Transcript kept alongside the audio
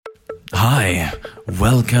Hi,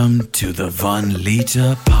 welcome to the 1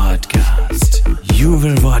 Liter Podcast. You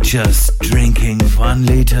will watch us drinking 1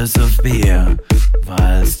 liters of beer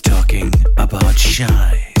whilst talking about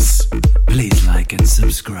shies. Please like and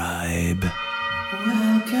subscribe.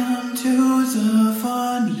 Welcome to the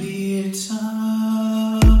 1 Liter.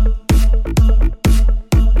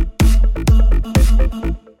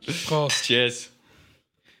 Prost. Cheers.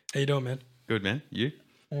 How you doing, man? Good, man. You?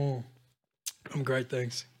 I'm great,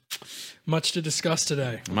 thanks. Much to discuss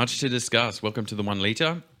today. Much to discuss. Welcome to the 1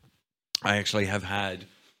 Liter. I actually have had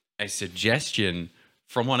a suggestion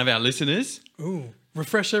from one of our listeners. Ooh,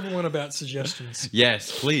 refresh everyone about suggestions.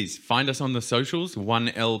 Yes, please find us on the socials,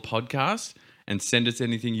 1L Podcast, and send us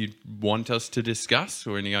anything you want us to discuss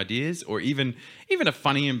or any ideas or even a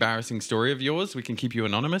funny, embarrassing story of yours. We can keep you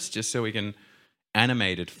anonymous just so we can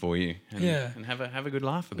animate it for you and have a good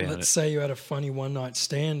laugh about Let's it. say you had a funny one-night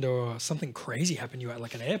stand or something crazy happened. You were at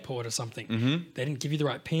like an airport or something. Mm-hmm. They didn't give you the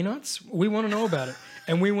right peanuts. We want to know about it,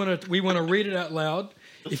 and we want to read it out loud.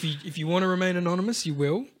 If you want to remain anonymous, you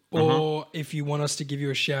will. Or if you want us to give you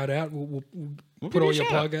a shout out, we'll put all your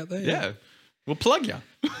plug out there. Yeah. We'll plug you.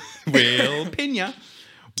 We'll pin you.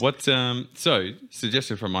 What? So,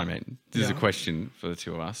 suggestion from my mate. This is a question for the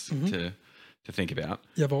two of us to think about.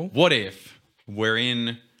 Yeah, Vol. What if we're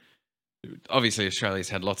in? Obviously, Australia's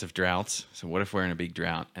had lots of droughts. So, what if we're in a big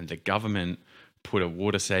drought and the government put a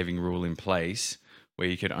water saving rule in place where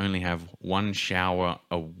you could only have one shower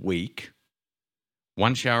a week?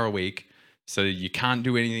 One shower a week. So you can't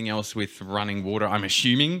do anything else with running water. I'm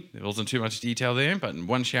assuming there wasn't too much detail there, but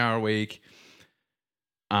one shower a week.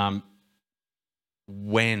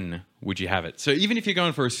 When would you have it? So even if you're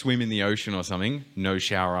going for a swim in the ocean or something, no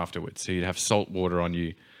shower afterwards. So you'd have salt water on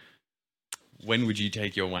you. When would you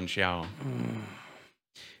take your one shower?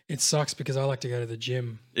 It sucks because I like to go to the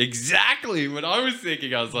gym. Exactly what I was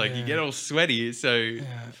thinking. I was like, you get all sweaty. So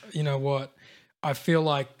You know what? I feel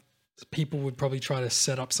like people would probably try to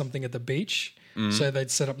set up something at the beach. So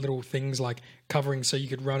they'd set up little things like covering so you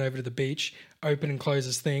could run over to the beach, open and close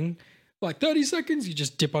this thing. Like 30 seconds, you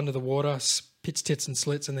just dip under the water, pits, tits and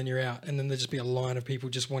slits, and then you're out. And then there'd just be a line of people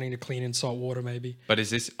just wanting to clean in salt water maybe. But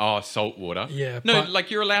is this, salt water? Yeah. No,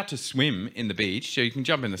 like you're allowed to swim in the beach, so you can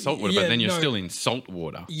jump in the salt water, but then you're still in salt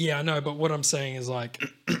water. Yeah, I know. But what I'm saying is like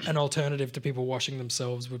an alternative to people washing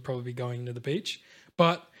themselves would probably be going to the beach.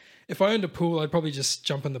 But if I owned a pool, I'd probably just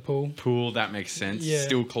jump in the pool. Pool, that makes sense. Yeah.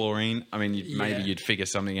 Still chlorine. I mean, maybe you'd figure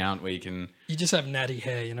something out where you can... You just have natty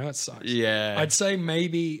hair, you know? It sucks. Yeah. I'd say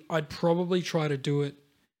maybe I'd probably try to do it.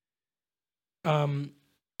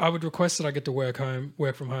 I would request that I get to work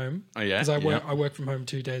from home. Oh, yeah? Because I work from home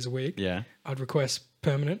 2 days a week. Yeah. I'd request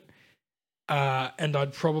permanent. And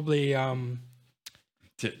I'd probably...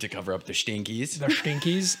 To cover up the stinkies. The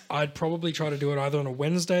stinkies. I'd probably try to do it either on a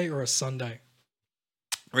Wednesday or a Sunday.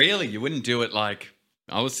 Really? You wouldn't do it like...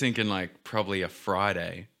 I was thinking like probably a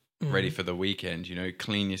Friday, ready for the weekend. You know,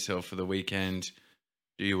 clean yourself for the weekend,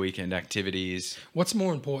 do your weekend activities. What's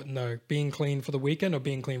more important though, being clean for the weekend or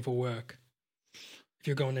being clean for work? If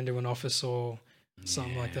you're going into an office or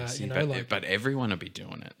something like that, see, you know, but everyone would be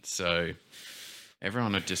doing it. So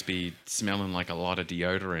everyone would just be smelling like a lot of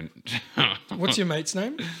deodorant. What's your mate's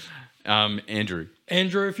name? Andrew.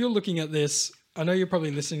 Andrew, if you're looking at this, I know you're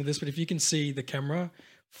probably listening to this, but if you can see the camera,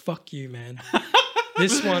 fuck you, man.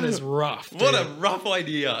 This one is rough. Dude. What a rough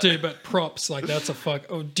idea. Dude, but props, like that's a fuck.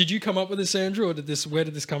 Oh, did you come up with this, Andrew, or where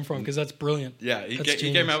did this come from? Because that's brilliant. Yeah, he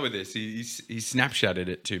came out with this. He Snapchatted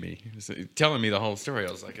it to me, telling me the whole story.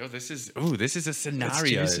 I was like, this is a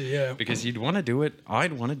scenario. It's juicy, yeah. Because you'd want to do it.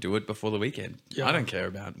 I'd want to do it before the weekend. Yeah. I don't care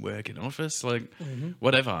about work in office, like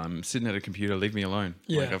whatever. I'm sitting at a computer. Leave me alone.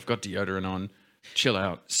 Yeah. Like I've got deodorant on. Chill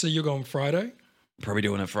out. So you're going Friday? Probably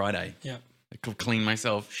doing it Friday. Yeah. I could clean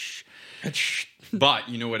myself. Shh. But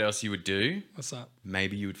you know what else you would do? What's that?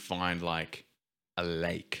 Maybe you would find like a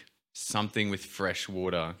lake, something with fresh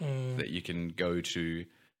water that you can go to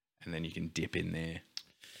and then you can dip in there.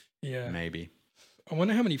 Yeah. Maybe. I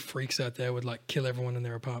wonder how many freaks out there would like kill everyone in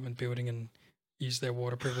their apartment building and use their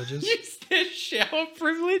water privileges. Use their shower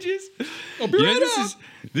privileges? I'll be right out.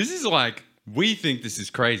 This is like, we think this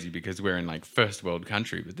is crazy because we're in like first world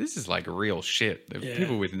country, but this is like real shit. There are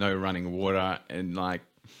people with no running water and like,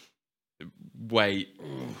 wait,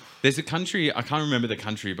 there's a country, I can't remember the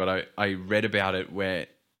country, but I read about it where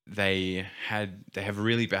they have a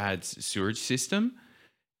really bad sewage system,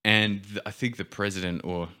 and I think the president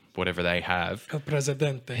or whatever they have, El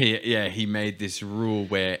Presidente. he made this rule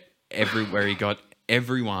where he got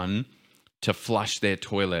everyone to flush their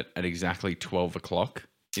toilet at exactly 12 o'clock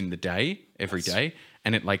in the day, every day,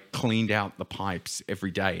 and it like cleaned out the pipes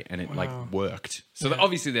every day, and it like worked. So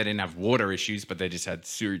obviously they didn't have water issues, but they just had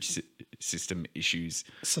sewage system issues.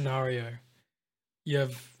 Scenario: you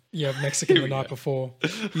have Mexican the night before.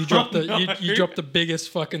 You drop you drop the biggest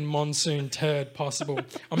fucking monsoon turd possible.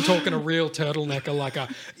 I'm talking a real turtlenecker, like a.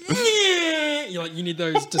 You need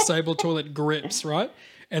those disabled toilet grips, right?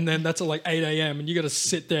 And then that's at like 8 a.m. and you got to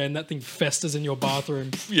sit there and that thing festers in your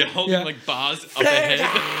bathroom. Yeah, holding like bars up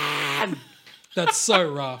ahead. That's so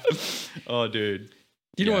rough. Oh, dude.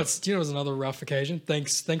 Do you know what's another rough occasion?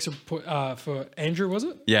 Thanks for Andrew, was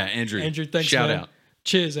it? Yeah, Andrew. Andrew, thanks. Shout man. out.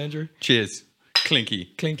 Cheers, Andrew. Cheers.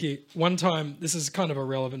 Clinky. One time, this is kind of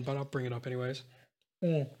irrelevant, but I'll bring it up anyways.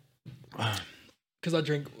 Because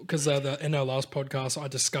in our last podcast, I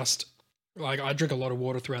discussed. Like, I drink a lot of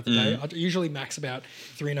water throughout the day. I usually max about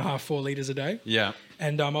 3.5, 4 liters a day. Yeah.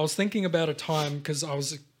 And I was thinking about a time because I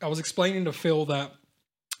was explaining to Phil that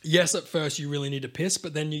yes, at first you really need to piss,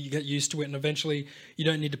 but then you get used to it, and eventually you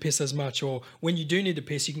don't need to piss as much. Or when you do need to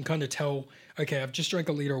piss, you can kind of tell. Okay, I've just drank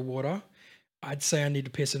a liter of water. I'd say I need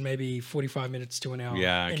to piss in maybe 45 minutes to an hour.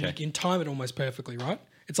 Yeah. Okay. And you can time it almost perfectly, right?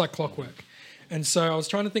 It's like clockwork. And so I was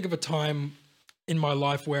trying to think of a time in my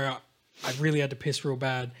life where I really had to piss real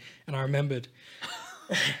bad, and I remembered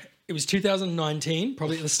it was 2019,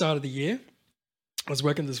 probably at the start of the year. I was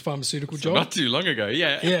working this pharmaceutical job. Not too long ago,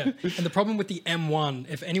 yeah. Yeah, and the problem with the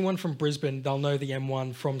M1, if anyone from Brisbane, they'll know the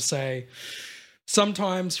M1 from, say,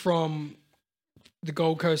 sometimes from the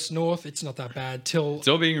Gold Coast North, it's not that bad, till... It's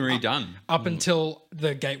all being redone. Up until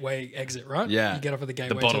the gateway exit, right? Yeah. You get off at the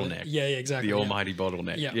gateway. The bottleneck. Yeah, exactly. The almighty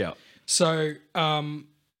bottleneck. Yeah. So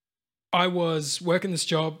I was working this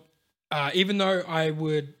job. Even though I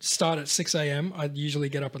would start at 6 a.m., I'd usually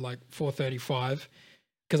get up at like 4:35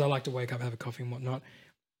 because I like to wake up, have a coffee and whatnot.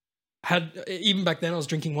 Even back then, I was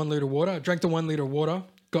drinking 1 liter of water. I drank the 1 liter of water,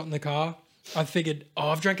 got in the car. I figured,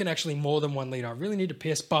 I've drinking actually more than 1 liter. I really need to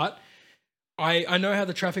piss, but I know how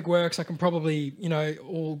the traffic works. I can probably,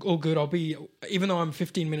 all good. Even though I'm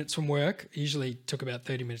 15 minutes from work, it usually took about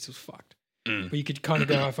 30 minutes. It was fucked. But you could kind of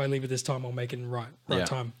go, if I leave at this time, I'll make it in right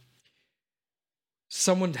time.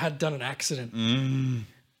 Someone had done an accident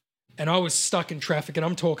and I was stuck in traffic, and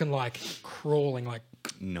I'm talking like crawling, like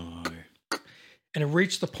no. And it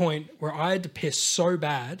reached the point where I had to piss so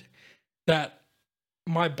bad that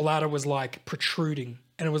my bladder was like protruding,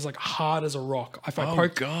 and it was like hard as a rock. If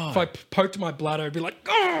I poked my bladder, it'd be like,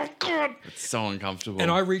 oh God. It's so uncomfortable. And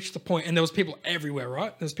I reached the point, and there was people everywhere,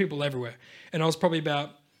 right? There's people everywhere. And I was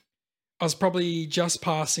probably just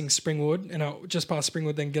passing Springwood, and I just passed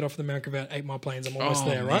Springwood, then get off the Mount Gravatt 8 Mile Plains. I'm almost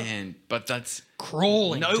there, right? Man, but that's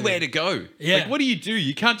crawling. Nowhere to go. Yeah. Like, what do?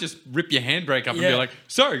 You can't just rip your handbrake up and be like,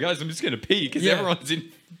 sorry guys, I'm just going to pee, because everyone's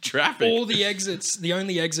in traffic. All the exits, the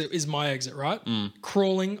only exit is my exit, right?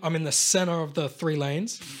 Crawling. I'm in the center of the 3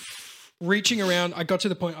 lanes. Reaching around, I got to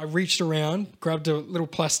the point, I reached around, grabbed a little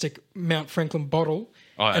plastic Mount Franklin bottle.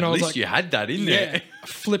 Oh, and at I was least like, you had that in there.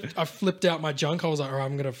 I flipped out my junk. I was like, all right,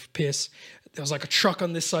 I'm going to piss. There was like a truck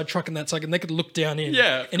on this side, truck on that side, and they could look down in.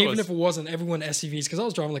 Yeah, and even if it wasn't, everyone SUVs, because I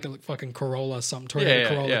was driving like a fucking Corolla or something, Toyota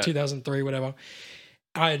Corolla, 2003, whatever.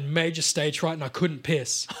 I had major stage fright and I couldn't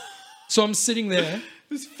piss. So I'm sitting there.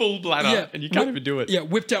 This full bladder, and you can't even do it. Yeah,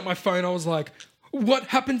 whipped out my phone. I was like, what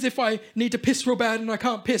happens if I need to piss real bad and I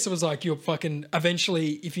can't piss? It was like, you're fucking,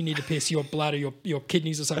 eventually, if you need to piss, your bladder, your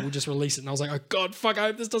kidneys or something will just release it. And I was like, oh God, fuck, I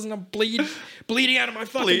hope this doesn't bleeding out of my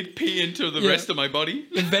fucking... Pee into the rest of my body.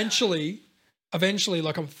 Eventually,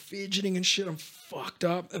 like I'm fidgeting and shit, I'm fucked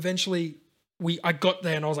up. Eventually, I got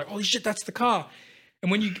there and I was like, holy shit, that's the car.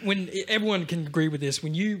 And when everyone can agree with this,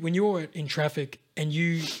 when you're in traffic and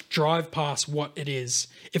you drive past what it is,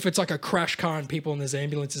 if it's like a crash car and people and there's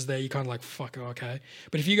ambulances there, you're kind of like, fuck, okay.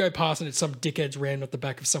 But if you go past and it's some dickhead's ran at the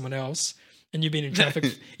back of someone else and you've been in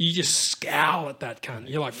traffic, you just scowl at that cunt.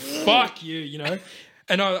 You're like, fuck you,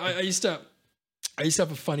 And I used to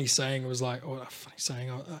have a funny saying. It was like, I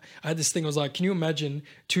had this thing. I was like, can you imagine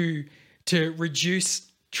to reduce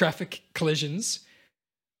traffic collisions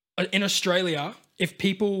in Australia? If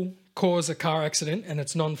people cause a car accident and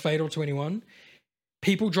it's non-fatal to anyone,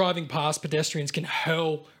 people driving past pedestrians can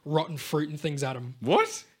hurl rotten fruit and things at them.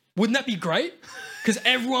 What? Wouldn't that be great? Because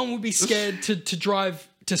everyone would be scared to drive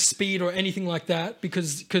to speed or anything like that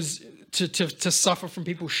because to suffer from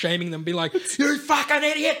people shaming them, be like, you fucking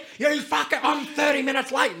idiot, I'm 30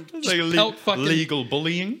 minutes late. And just pelt fucking legal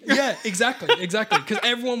bullying. Yeah, exactly. Because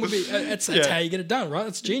everyone would be. That's how you get it done, right?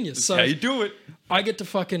 That's genius. That's so how you do it. I get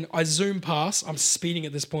to I zoom past. I'm speeding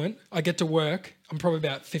at this point. I get to work. I'm probably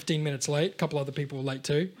about 15 minutes late. A couple other people were late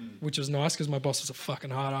too, which was nice because my boss was a fucking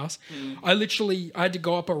hard ass. I had to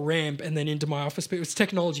go up a ramp and then into my office. But it was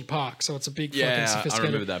Technology Park, so it's a big fucking sophisticated. I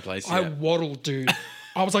remember that place. I waddled, dude.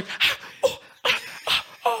 I was like, it's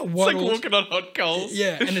like walking on hot coals.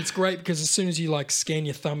 Yeah, and it's great because as soon as you like scan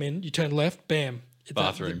your thumb in, you turn left, bam.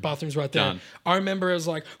 Bathroom. The bathroom's right there. Done. I remember it was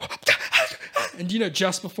like, and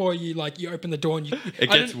just before you open the door and it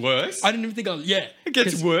gets worse. I didn't even think it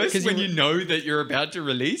gets worse when you know that you're about to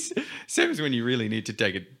release. Same as when you really need to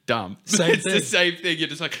take a dump. It's the same thing. You're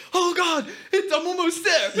just like, oh God, I'm almost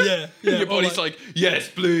there. Yeah. And your body's like, yes,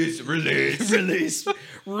 please, release.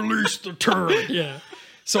 Release the turd. Yeah.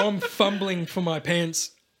 So I'm fumbling for my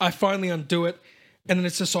pants. I finally undo it. And then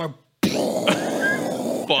it's just like,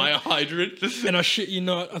 fire hydrant. And I shit you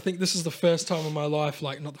not, I think this is the first time in my life,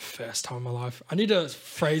 like not the first time in my life. I need to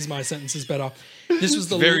phrase my sentences better. This was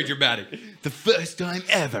the very dramatic. The first time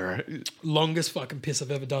ever. Longest fucking piss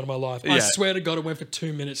I've ever done in my life. I swear to God, it went for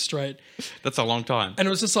 2 minutes straight. That's a long time. And it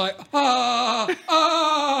was just like, Did you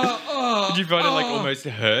find it like almost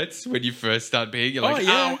hurts when you first start peeing? You're like,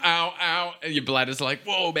 ow, and your bladder's like,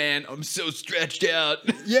 whoa, man, I'm so stretched out.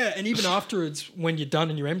 Yeah, and even afterwards, when you're done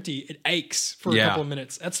and you're empty, it aches for a couple of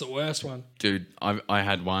minutes. That's the worst one. Dude, I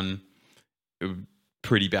had one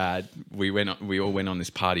pretty bad. We all went on this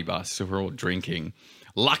party bus, so we're all drinking.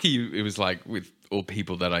 Lucky it was like with all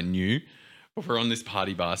people that I knew. But we're on this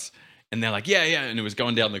party bus, and they're like, yeah, and it was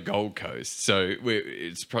going down the Gold Coast. So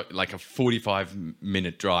it's like a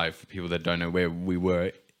 45-minute drive for people that don't know where we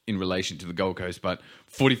were in relation to the Gold Coast, but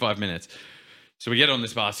 45 minutes. So we get on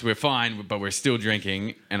this bus, we're fine, but we're still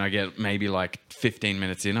drinking, and I get maybe like 15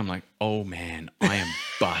 minutes in, I'm like, oh man, I am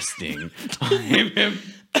busting. I am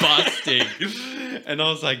busting. And I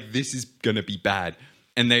was like, this is going to be bad.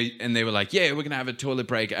 And they were like, yeah, we're going to have a toilet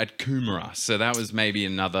break at Coomera. So that was maybe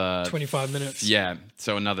another 25 minutes. Yeah,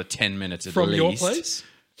 so another 10 minutes at least. From your place?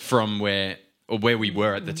 From where we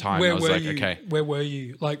were at the time. I was like, okay. Where were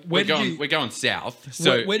you? Like, we're going south.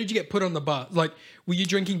 So where did you get put on the bus? Like, were you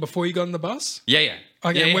drinking before you got on the bus? Yeah.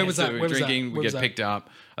 Okay, yeah, where was that? So where was drinking, that? we get picked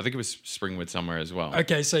up. I think it was Springwood somewhere as well.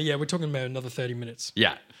 Okay, so yeah, we're talking about another 30 minutes.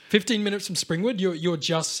 Yeah. 15 minutes from Springwood,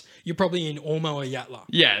 you're probably in Ormo or Yatala.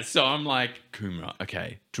 Yeah, so I'm like, Coomera,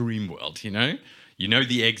 okay, Dreamworld, you know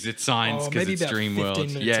the exit signs because it's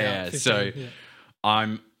Dreamworld. Yeah. 15, so yeah.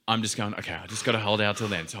 I'm just going, okay, I just got to hold out till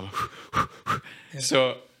then. So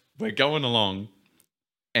So we're going along,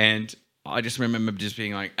 and I just remember just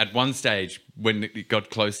being like, at one stage when it got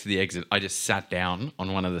close to the exit, I just sat down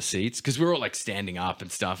on one of the seats because we were all like standing up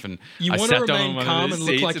and stuff. And you want to remain calm and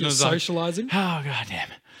look like you're socializing? Like,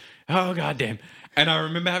 oh goddamn. And I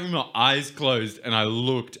remember having my eyes closed, and I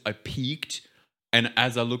peeked, and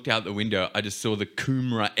as I looked out the window, I just saw the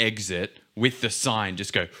Coomera exit with the sign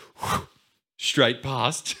just go straight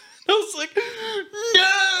past. I was like,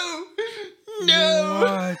 no.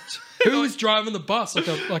 What? Who was driving the bus?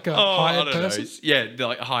 Like a hired person? Yeah,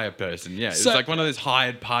 like a hired person. Yeah, it's like one of those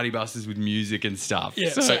hired party buses with music and stuff. Yeah.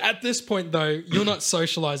 So at this point, though, you're not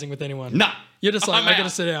socializing with anyone. Nah. You're just like, I got to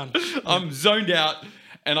sit down. I'm zoned out,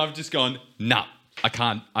 and I've just gone, nah, I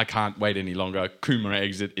can't wait any longer. Coomera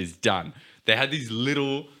exit is done. They had these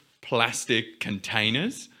little plastic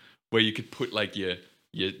containers where you could put like your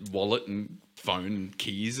wallet and phone and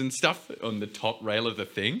keys and stuff on the top rail of the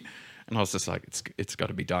thing. And I was just like, it's got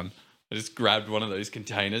to be done. I just grabbed one of those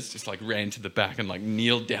containers, just like ran to the back and like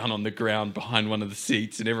kneeled down on the ground behind one of the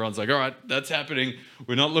seats. And everyone's like, all right, that's happening.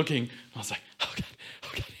 We're not looking. And I was like, oh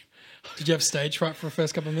God. Did you have stage fright for the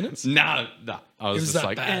first couple of minutes? No. I was just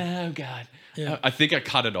like, bad. oh God. Yeah. I think I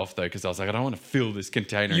cut it off though because I was like, I don't want to fill this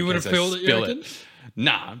container. You would have filled it, you reckon?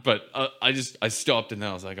 Nah, but I stopped and then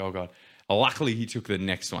I was like, oh God. Luckily, he took the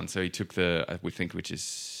next one. So he took we think, which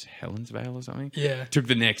is Helens Vale or something. Yeah. Took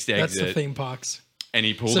the next exit. That's the theme parks. And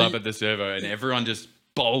he pulled up at the servo and everyone just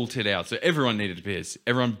bolted out. So everyone needed to piss.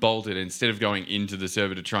 Everyone bolted. Instead of going into the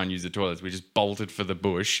servo to try and use the toilets, we just bolted for the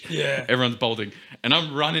bush. Yeah. Everyone's bolting. And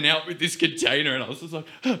I'm running out with this container and I was just like,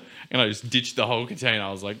 huh. And I just ditched the whole container.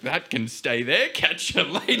 I was like, that can stay there. Catch you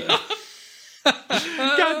later.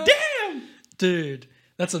 God damn. Dude.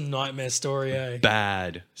 That's a nightmare story, eh?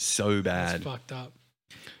 Bad. So bad. That's fucked up.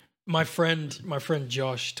 My friend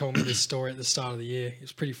Josh told me this story at the start of the year. It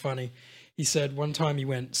was pretty funny. He said one time he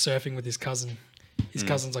went surfing with his cousin. His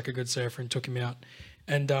cousin's like a good surfer and took him out.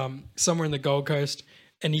 And somewhere in the Gold Coast,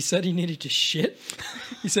 and he said he needed to shit.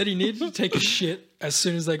 He said he needed to take a shit as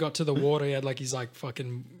soon as they got to the water. He had like his like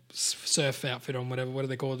fucking surf outfit on, whatever. What are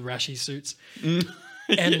they called? Rashi suits.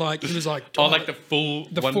 And like he was like, Oh, like the full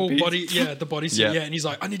piece? body, yeah, the bodysuit, Yeah. yeah. And he's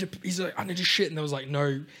like, I need to shit. And there was like,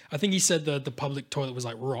 no, I think he said the public toilet was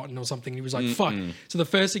like rotten or something. He was like, fuck. So the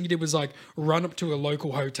first thing he did was like run up to a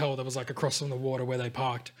local hotel that was like across from the water where they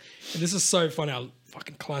parked. And this is so funny,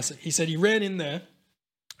 fucking classic. He said he ran in there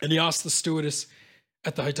and he asked the stewardess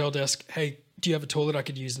at the hotel desk, hey, do you have a toilet I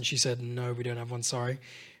could use? And she said, no, we don't have one, sorry.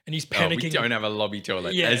 And he's panicking. We don't have a lobby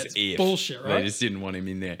toilet. Yeah, as it's if bullshit, right? They just didn't want him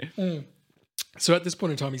in there. So at this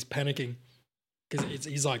point in time, he's panicking because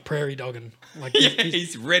he's like prairie dogging. Like Yeah,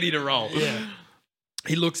 he's ready to roll. yeah.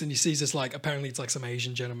 He looks and he sees this like, apparently it's like some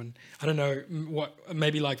Asian gentleman. I don't know what,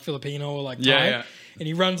 maybe like Filipino or like Thai. Yeah. And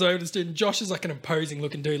he runs over to this dude. And Josh is like an imposing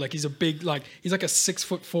looking dude. Like he's a big, like he's like a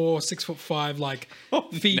 6'4", 6'5", like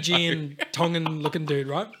Fijian, Tongan looking dude,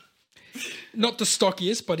 right? Not the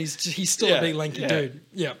stockiest, but he's still a big lanky dude.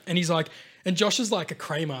 Yeah. And he's like, and Josh is like a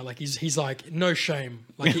Kramer. Like he's like no shame.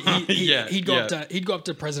 Like he'd go up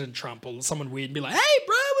to President Trump or someone weird and be like, "Hey,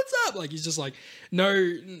 bro, what's up?" Like he's just like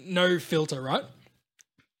no filter, right?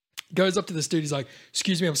 Goes up to this dude. He's like,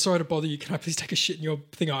 "Excuse me, I'm sorry to bother you. Can I please take a shit in your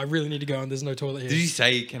thing? I really need to go and there's no toilet here." Did you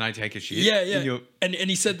say, can I take a shit? Yeah. And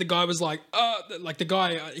he said the guy was like, like the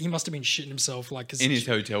guy, he must have been shitting himself, like 'cause in his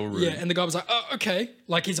hotel room. Yeah, and the guy was like, "Oh, okay,"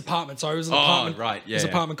 like his apartment. So it was an apartment, right? Yeah, his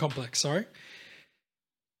apartment complex. Sorry.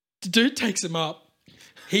 The dude takes him up.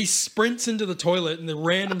 He sprints into the toilet in the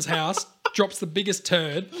random's house, drops the biggest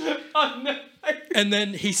turd, Oh, no. and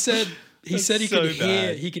then he said he so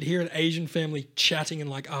bad. could hear an Asian family chatting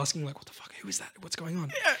and like asking like, "What the fuck? Who is that? What's going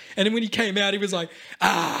on?" Yeah. And then when he came out, he was like,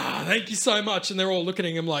 "Thank you so much." And they're all looking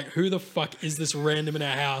at him like, "Who the fuck is this random in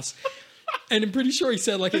our house?" And I'm pretty sure he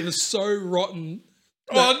said like it was so rotten.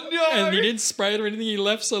 Oh no! And he didn't spray it or anything. He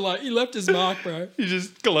left he left his mark, bro. He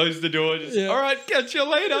just closed the door. All right, catch you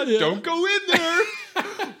later. Yeah. Don't go in there.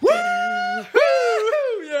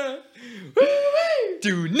 Yeah.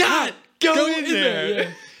 Do not go in there.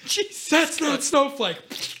 Yeah. Jesus. That's not Snowflake.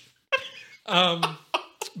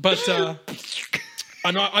 But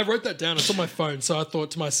I wrote that down. It's on my phone, so I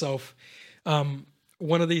thought to myself,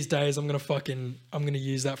 one of these days I'm gonna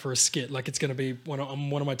use that for a skit. Like it's gonna be on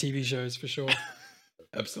one of my TV shows for sure.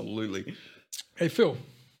 Absolutely. Hey Phil,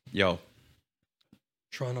 Yo,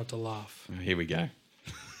 try not to laugh. here we go.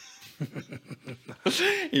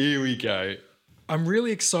 Here we go. I'm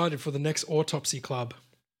really excited for the next Autopsy Club.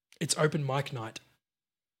 It's open mic night.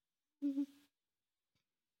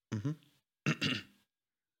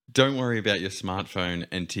 Don't worry about your smartphone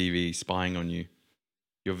and TV spying on you.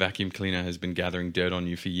 Your vacuum cleaner has been gathering dirt on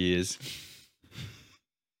you for years.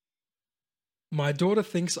 My daughter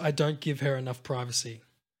thinks I don't give her enough privacy.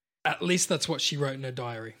 At least that's what she wrote in her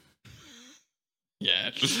diary.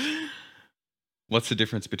 Yeah. What's the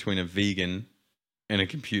difference between a vegan and a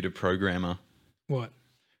computer programmer? What?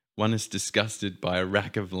 One is disgusted by a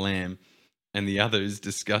rack of lamb and the other is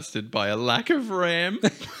disgusted by a lack of ram.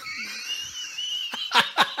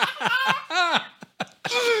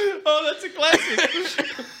 Oh, that's a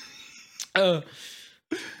classic.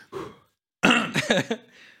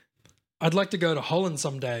 I'd like to go to Holland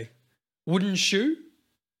someday. Wooden shoe?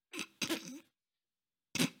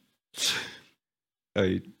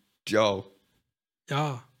 Hey, Joel,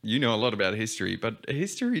 Yeah. you know a lot about history, but a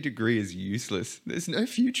history degree is useless. There's no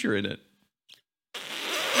future in it.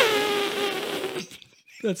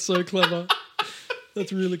 That's so clever.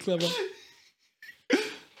 That's really clever.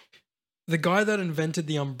 The guy that invented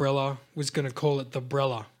the umbrella was going to call it the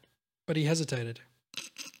Brella, but he hesitated.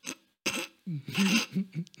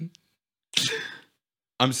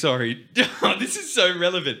 I'm sorry. This is so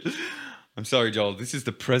relevant. I'm sorry, Joel. This is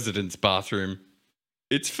the president's bathroom.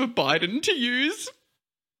 It's for Biden to use.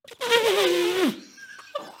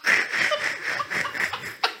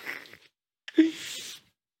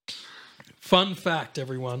 Fun fact,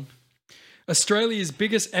 everyone. Australia's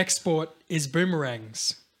biggest export is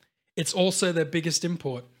boomerangs. It's also their biggest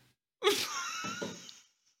import.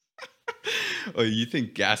 Oh, you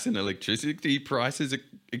think gas and electricity prices are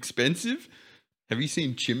expensive? Have you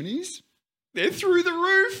seen chimneys? They're through the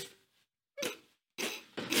roof.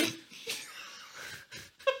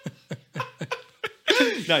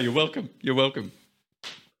 No, you're welcome. You're welcome.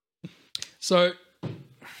 So,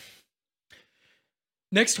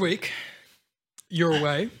 next week, you're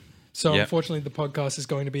away. So, Yep. unfortunately, the podcast is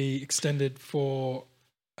going to be extended for...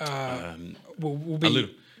 we'll be A little.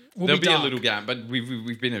 We'll There'll be a dark. little gap, but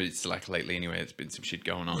we've been a bit slack lately anyway. There's been some shit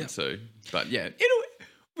going on. Yeah. So, but yeah,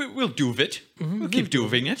 we'll do it. Mm-hmm. We'll keep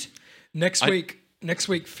doing it. Next week, next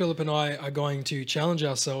week, Philip and I are going to challenge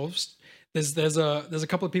ourselves. There's a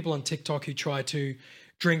couple of people on TikTok who try to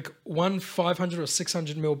drink one 500 or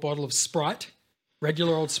 600 ml bottle of Sprite,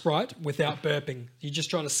 regular old Sprite, without burping. You just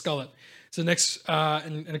try to scull it. So next,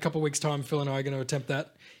 in a couple of weeks' time, Phil and I are going to attempt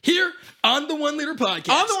that here on the 1 Liter Podcast.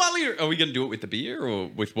 On the 1 liter, are we going to do it with the beer or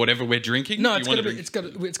with whatever we're drinking? No, it's got to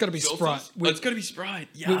be Sprite. It's got to be Sprite.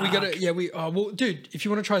 Yeah, We got to. Yeah, well, dude, if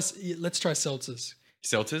you want to try, let's try seltzers.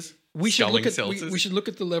 Seltzers. We should look at seltzers. we should look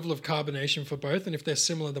at the level of carbonation for both, and if they're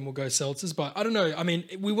similar, then we'll go seltzers. But I don't know. I mean,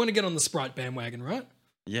 we want to get on the Sprite bandwagon, right?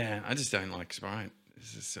 Yeah, I just don't like Sprite.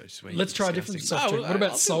 This is so sweet. Let's try a different soft drink. What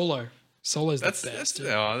about Solo? Solo's the best.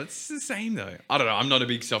 That's the same though. I don't know. I'm not a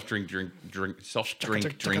big soft drink drinker. I'm not a big soft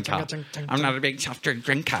drink drinker.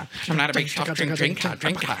 I'm not a big soft drink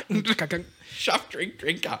drinker. Soft drink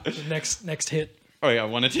drinker. Next hit. Oh yeah, I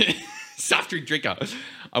wanted to soft drink drinker.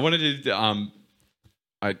 I wanted to.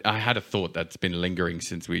 I had a thought that's been lingering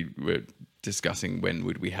since we were discussing when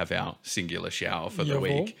would we have our singular shower for the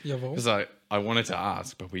week. Because I wanted to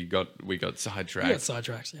ask, but we got sidetracked. We got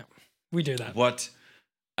sidetracked. Yeah, we do that.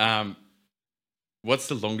 What's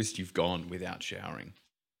the longest you've gone without showering?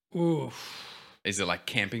 Ooh. Is it like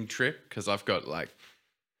camping trip? Because I've got like.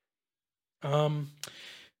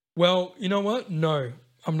 Well, you know what? No,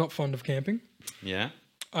 I'm not fond of camping. Yeah.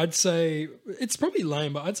 I'd say it's probably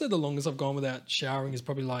lame, but I'd say the longest I've gone without showering is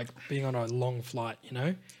probably like being on a long flight, you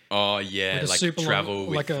know? Oh, yeah. Like travel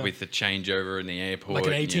long, with the changeover in the airport. Like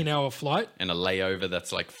an 18-hour flight. And a layover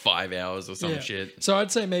that's like 5 hours or some shit. So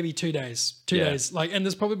I'd say maybe 2 days. 2 days. Like, and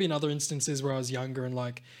there's probably been other instances where I was younger and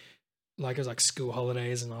like it was like school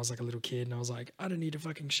holidays and I was like a little kid and I was like, I don't need a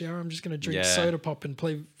fucking shower. I'm just going to drink soda pop and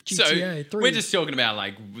play GTA 3. We're just talking about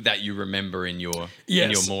like that you remember in your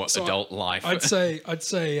more adult life. I'd say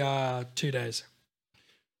 2 days.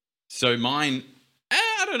 So mine,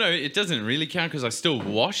 I don't know. It doesn't really count because I still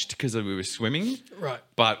washed because we were swimming. Right.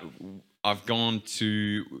 But I've gone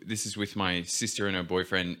to, this is with my sister and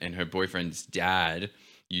her boyfriend's dad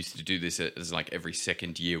used to do this as like every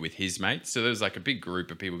second year with his mates. So there was like a big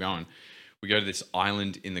group of people going. We go to this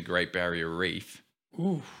island in the Great Barrier Reef.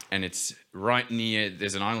 Ooh. And it's right near,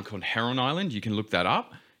 there's an island called Heron Island. You can look that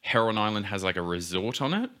up. Heron Island has like a resort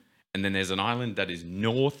on it. And then there's an island that is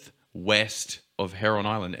northwest of Heron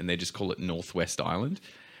Island, and they just call it Northwest Island.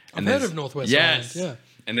 I've heard of Northwest Island. Yeah.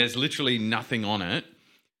 And there's literally nothing on it.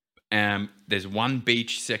 There's one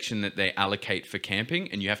beach section that they allocate for camping,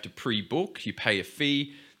 and you have to pre-book. You pay a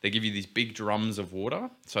fee. They give you these big drums of water.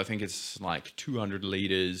 So I think it's like 200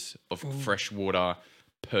 liters of fresh water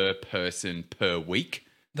per person per week.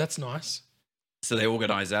 That's nice. So they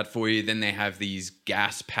organize that for you. Then they have these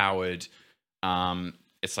gas-powered,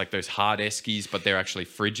 it's like those hard eskies, but they're actually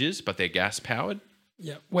fridges, but they're gas-powered.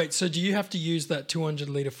 Yeah. Wait, so do you have to use that 200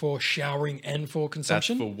 litre for showering and for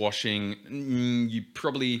consumption? That's for washing. You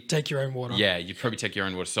probably... Take your own water. Yeah, you probably take your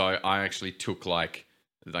own water. So I actually took like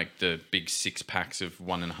the big 6 packs of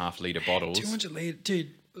 1.5 litre bottles. 200 litre,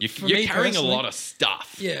 dude. You're carrying a lot of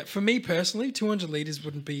stuff. Yeah, for me personally, 200 litres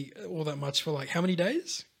wouldn't be all that much for like how many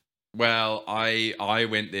days? Well, I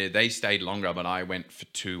went there. They stayed longer, but I went for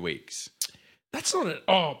 2 weeks. That's not it.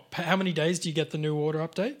 Oh, how many days do you get the new water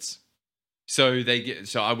updates? So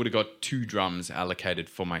I would have got 2 drums allocated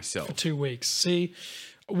for myself. For 2 weeks. See,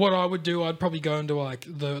 what I would do, I'd probably go into like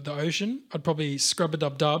the ocean. I'd probably scrub a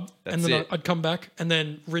dub, and then I'd come back and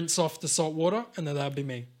then rinse off the salt water, and then that'd be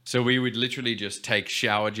me. So we would literally just take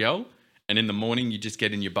shower gel, and in the morning you just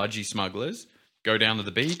get in your budgie smugglers, go down to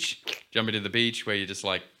the beach, jump into the beach where you're just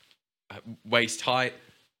like waist height,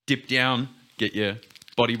 dip down, get your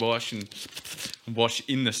body wash and wash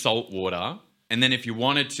in the salt water. And then if you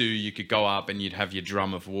wanted to, you could go up and you'd have your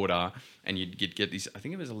drum of water and you'd get these, I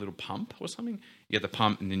think it was a little pump or something. You get the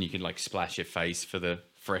pump and then you could like splash your face for the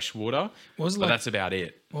fresh water. But that's about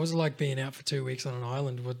it. What was it like being out for 2 weeks on an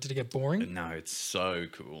island? Did it get boring? No, it's so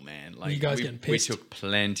cool, man. Like, you guys getting pissed? We took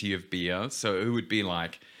plenty of beer. So it would be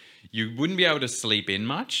like, you wouldn't be able to sleep in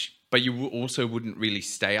much, but you also wouldn't really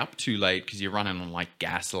stay up too late because you're running on like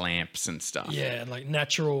gas lamps and stuff. Yeah, like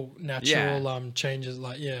natural changes.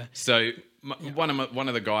 Like, yeah. So one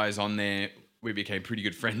of the guys on there, we became pretty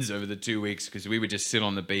good friends over the 2 weeks because we would just sit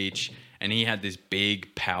on the beach and he had this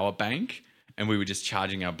big power bank and we were just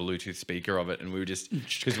charging our Bluetooth speaker of it, and we were just,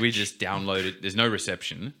 because we just downloaded, there's no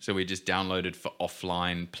reception, so we just downloaded for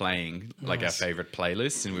offline playing like our favorite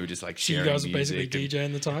playlists, and we were just like sharing. So you guys were basically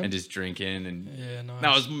DJing the time and just drinking, and yeah,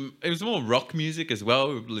 nice. No, it was more rock music as well.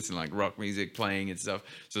 We would listen to like rock music playing and stuff.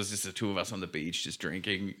 So it's just the two of us on the beach just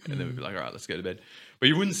drinking, and then we'd be like, all right, let's go to bed. But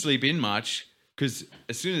you wouldn't sleep in much because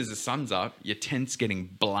as soon as the sun's up, your tent's getting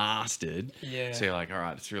blasted. Yeah. So you're like, all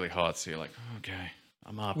right, it's really hot. So you're like, okay,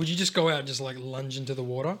 I'm up. Would you just go out and just like lunge into the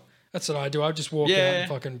water? That's what I do. I just walk out Yeah. and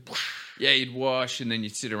fucking. Yeah, you'd wash and then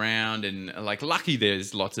you'd sit around and like lucky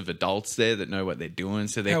there's lots of adults there that know what they're doing.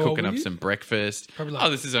 So they're How old cooking were up you? some breakfast. Probably like-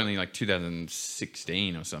 this is only like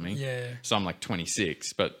 2016 or something. Yeah. So I'm like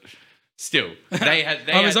 26, but still they had,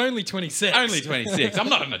 I was only 26. only 26. I'm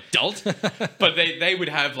not an adult, but they would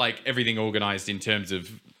have like everything organized in terms of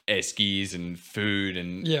air skis and food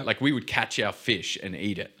and Yeah. like we would catch our fish and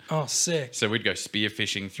eat it. Oh, sick. So we'd go spear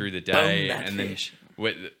fishing through the day, that and fish. then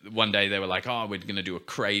one day they were like, "Oh, we're going to do a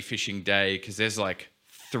cray fishing day because there's like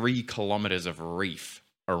 3 kilometers of reef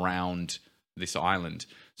around this island.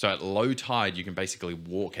 So at low tide, you can basically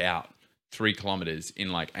walk out 3 kilometers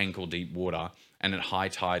in like ankle deep water, and at high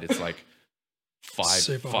tide, it's like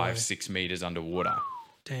Super high. 6 meters underwater.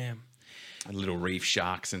 Damn. And little reef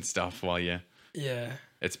sharks and stuff while you." Yeah.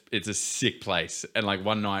 It's a sick place. And like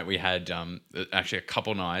one night we had actually a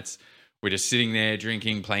couple nights we're just sitting there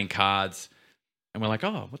drinking, playing cards, and we're like,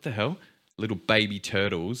 oh, what the hell? Little baby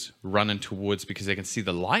turtles running towards because they can see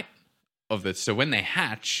the light of it. So when they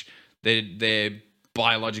hatch, they're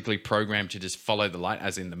biologically programmed to just follow the light,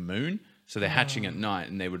 as in the moon. So they're hatching at night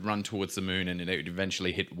and they would run towards the moon and they would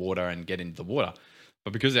eventually hit water and get into the water.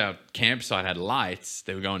 But because our campsite had lights,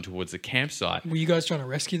 they were going towards the campsite. Were you guys trying to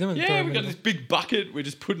rescue them? And throw Yeah, them we got in this big bucket. We're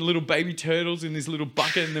just putting little baby turtles in this little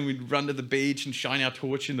bucket, and then we'd run to the beach and shine our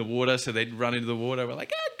torch in the water so they'd run into the water. We're like,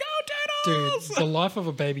 go Dude, turtles! the life of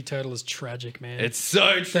a baby turtle is tragic, man. It's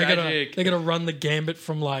so tragic. They're gonna run the gambit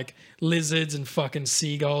from like lizards and fucking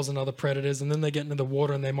seagulls and other predators, and then they get into the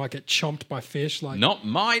water and they might get chomped by fish. Like, Not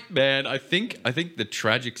might, man. I think the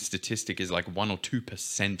tragic statistic is like 1 or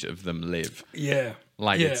 2% of them live. yeah,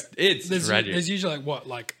 Like, yeah. it's tragic. There's usually like what,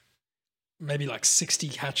 like maybe like 60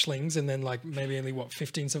 hatchlings, and then like maybe only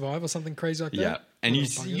 15 survive or something crazy like that. Yeah, and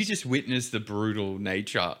Little you buggers. just witness the brutal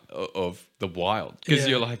nature of the wild because Yeah.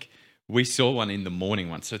 you're like, we saw one in the morning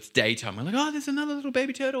once, so it's daytime. We're like, oh, there's another little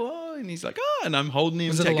baby turtle. Oh, and he's like, oh, and I'm holding him.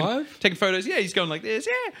 Was it alive? Taking photos. Yeah, he's going like this.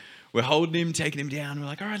 Yeah, we're holding him, taking him down. We're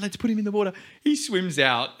like, all right, let's put him in the water. He swims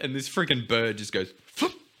out, and this freaking bird just goes,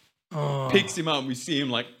 "Phoop," picks him up. And we see him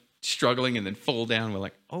like struggling and then fall down. We're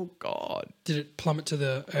like, oh god. Did it plummet to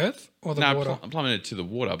the earth or the No, water? plummeted to the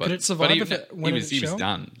water, but Could it survive but if it went in he was shell?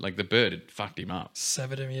 done. Like the bird had fucked him up.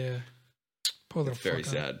 Severed him, yeah. Poor little Very fucker.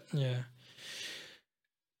 sad. Yeah.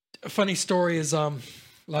 A funny story is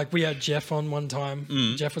like we had Jeff on one time.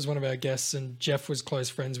 Mm. Jeff was one of our guests, and Jeff was close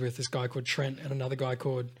friends with this guy called Trent and another guy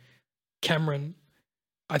called Cameron.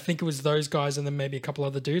 I think it was those guys and then maybe a couple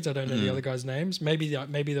other dudes. I don't know the other guys' names. Maybe they're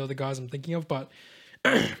the guys I'm thinking of. But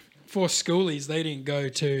for schoolies, they didn't go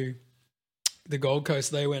to the Gold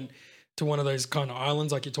Coast. They went to one of those kind of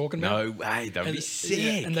islands like you're talking about. No way, that would be sick.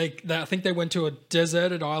 Yeah, and they I think they went to a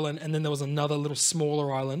deserted island, and then there was another little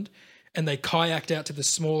smaller island, and they kayaked out to the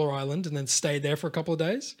smaller island and then stayed there for a couple of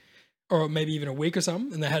days, or maybe even a week or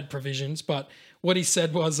something, and they had provisions. But what he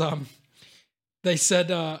said was, they said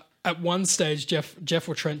at one stage, Jeff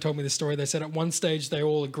or Trent told me the story. They said at one stage they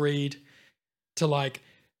all agreed to like,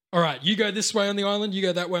 all right, you go this way on the island, you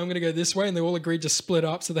go that way, I'm going to go this way, and they all agreed to split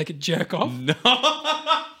up so they could jerk off. No.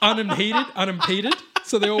 unimpeded.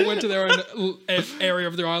 So they all went to their own area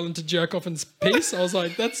of their island to jerk off in peace. I was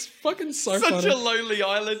like, that's fucking so Such funny. a lonely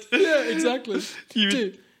island. Yeah, exactly.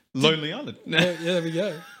 Dude, Lonely island. yeah, there we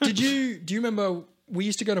go. Do you remember we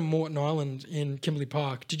used to go to Moreton Island in Kimberley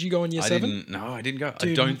Park? Did you go in year 7? I didn't go. I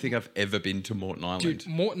Dude, don't think I've ever been to Moreton Island. Dude,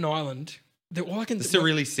 Moreton Island. All I can It's a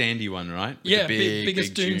really sandy one, right? With yeah, the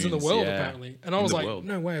biggest big dunes in the world yeah. apparently. And I In was the like, world.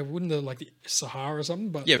 no way, wouldn't the like the Sahara or something?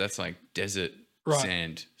 But Yeah, that's like desert Right.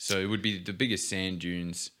 sand. So it would be the biggest sand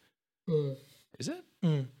dunes. Mm. Is it?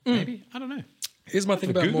 Maybe. I don't know. Here's my thing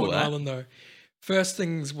about Google Moreton that. Island though. First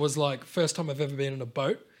things was like first time I've ever been in a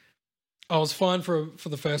boat. I was fine for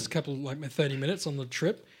the first couple like 30 minutes on the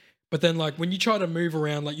trip. But then like when you try to move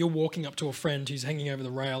around, like you're walking up to a friend who's hanging over the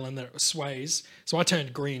rail and then it sways. So I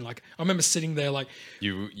turned green. Like I remember sitting there like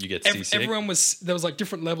You get seasick. everyone there was like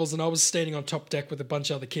different levels and I was standing on top deck with a bunch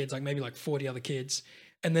of other kids, like maybe like 40 other kids.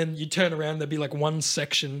 And then you turn around, there'd be like one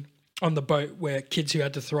section on the boat where kids who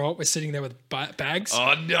had to throw up were sitting there with bags.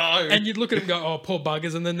 Oh no. And you'd look at him and go, oh, poor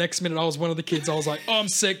buggers. And then next minute, I was one of the kids. I was like, oh, I'm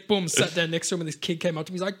sick. Boom, sat down next to him. And this kid came up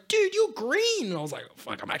to me. He's like, dude, you're green. And I was like, oh,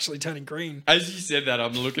 fuck, I'm actually turning green. As you said that,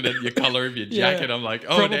 I'm looking at your color of your Yeah. jacket. I'm like,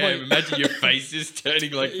 oh Probably. damn! Imagine your face is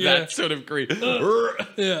turning like Yeah. that sort of green.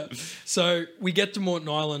 Yeah. So we get to Moreton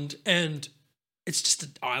Island and it's just an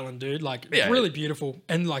island, dude. Like, it's Yeah. really beautiful.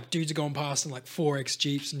 And like dudes are going past in like 4X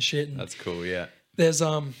Jeeps and shit. And That's cool. Yeah. there's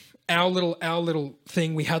our little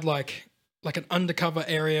thing. We had like like an undercover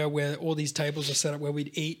area where all these tables are set up where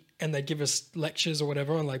we'd eat, and they'd give us lectures or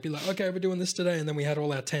whatever, and like be like, okay, we're doing this today, and then we had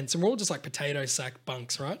all our tents, and we're all just like potato sack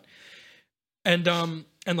bunks, right? And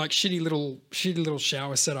like shitty little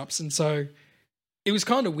shower setups, and so it was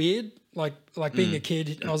kind of weird. Like being a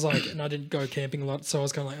kid, I was like, and I didn't go camping a lot, so I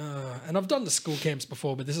was kind of like, and I've done the school camps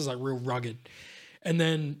before, but this is like real rugged. And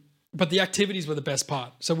then, but the activities were the best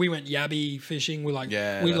part. So we went yabby fishing. We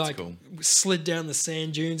cool. slid down the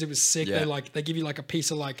sand dunes. It was sick. Yeah. They give you like a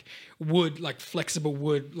piece of like wood, like flexible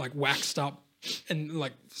wood, like waxed up, and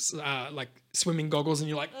like swimming goggles, and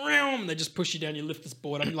you're like, and they just push you down. You lift this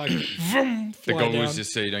board up, and like, vroom, The fly goggles down.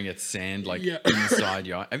 just so you don't get sand inside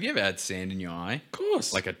your eye. Have you ever had sand in your eye? Of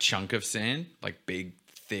course. Like a chunk of sand, like big,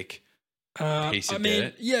 thick piece of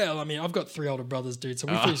dirt. Yeah, I mean, I've got 3 older brothers, dude. So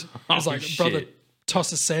it's like brother shit.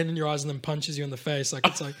 tosses sand in your eyes and then punches you in the face. Like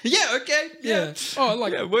it's like, Yeah. Okay. yeah. Oh,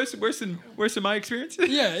 like Yeah. Worse than my experience.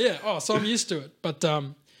 yeah. Oh, so I'm used to it. But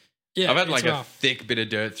yeah, I've had like it's rough. a thick bit of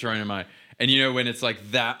dirt thrown in my, and you know when it's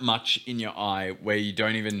like that much in your eye where you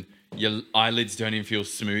don't even, your eyelids don't even feel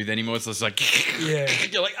smooth anymore. It's just like, Yeah.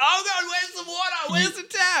 you're like, oh God, where's the water? Where's the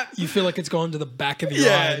tap? You feel like it's gone to the back of your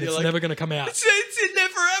Yeah, eye and you're it's like, never going to come out. It's in there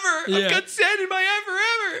forever. Yeah. I've got sand in my eye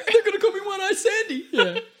forever. They're going to call me One Eye Sandy.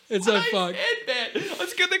 Yeah. It's so fucked. Sandman.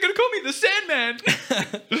 That's good. They're gonna call me the Sandman.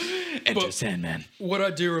 Enter Sandman. What I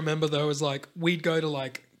do remember though is like we'd go to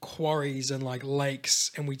like quarries and like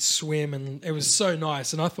lakes and we'd swim and it was so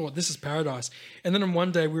nice. And I thought this is paradise. And then on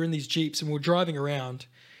one day we were in these Jeeps and we were driving around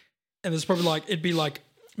and there's probably like, it'd be like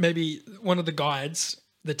maybe one of the guides,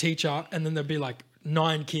 the teacher, and then there'd be like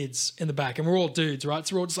 9 kids in the back and we're all dudes, right?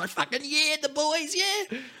 So we're all just like, fucking yeah, the boys,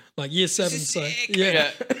 yeah. Like year 7. So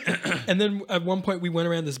yeah. And then at one point we went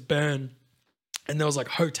around this burn and there was like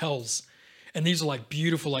hotels. And these are like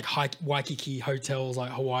beautiful, like Waikiki hotels,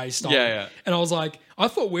 like Hawaii style. Yeah. And I was like, I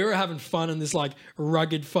thought we were having fun in this like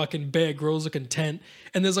rugged fucking Bear Grylls looking tent.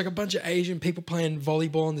 And there's like a bunch of Asian people playing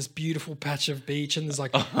volleyball on this beautiful patch of beach. And there's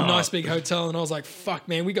like a nice big hotel. And I was like, fuck,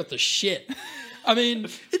 man, we got the shit. I mean,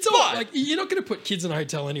 it's all like, you're not going to put kids in a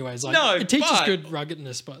hotel anyways. Like, No, it teaches but- good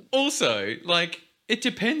ruggedness, but Also, like, it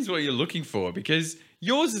depends what you're looking for because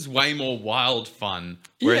yours is way more wild fun,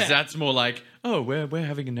 whereas Yeah. that's more like, oh, we're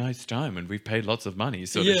having a nice time and we've paid lots of money,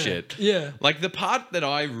 sort of shit. Yeah. Like the part that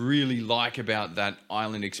I really like about that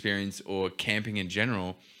island experience or camping in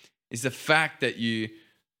general is the fact that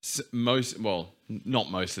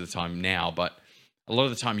not most of the time now, but a lot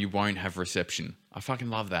of the time you won't have reception. I fucking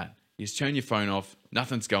love that. You just turn your phone off,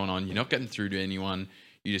 nothing's going on, you're not getting through to anyone,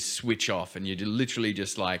 you just switch off and you're literally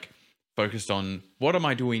just like focused on what am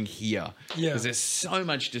I doing here? Yeah. Because there's so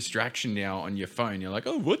much distraction now on your phone. You're like,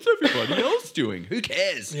 oh, what's everybody else doing? Who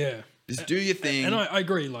cares? yeah. Just do your thing. And I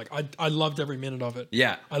agree. Like I loved every minute of it.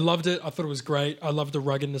 Yeah. I loved it. I thought it was great. I loved the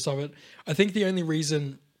ruggedness of it. I think the only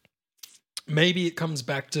reason maybe it comes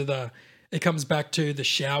back to the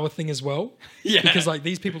shower thing as well. Yeah. Because like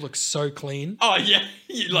these people look so clean. Oh, yeah.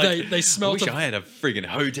 You like, They smelt I wish of- I had a friggin'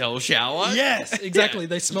 hotel shower. Yes, exactly. Yeah.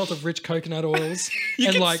 They smelt of rich coconut oils. You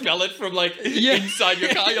and can like smell it from like Yeah. inside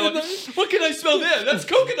your car. You're like, what can I smell there? That's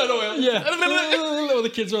coconut oil. yeah. All the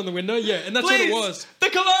kids are on the window. Yeah. And that's Please, what it was. the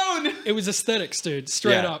cologne. It was aesthetics, dude,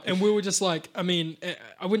 straight Yeah. up. And we were just like, I mean,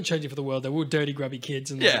 I wouldn't change it for the world. They were dirty, grubby kids,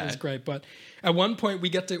 and like, Yeah. it was great. But at one point, we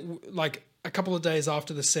get to like a couple of days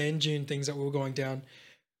after the sand dune things that we were going down,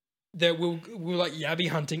 that we were like yabby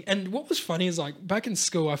hunting. And what was funny is like back in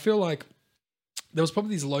school, I feel like there was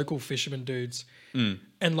probably these local fisherman dudes, and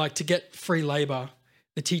like to get free labor,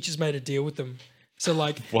 the teachers made a deal with them. So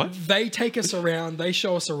like What? they take us around, they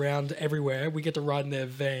show us around everywhere. We get to ride in their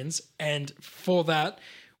vans, and for that,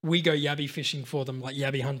 we go yabby fishing for them, like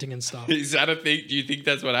yabby hunting and stuff. Is that a thing? Do you think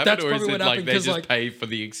that's what happened? That's or is probably it what like happened, they 'cause, just like- pay for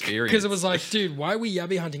the experience? Because it was like, dude, why are we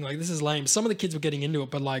yabby hunting? Like, this is lame. Some of the kids were getting into it,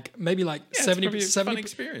 but like maybe like it's 70, probably a fun 70,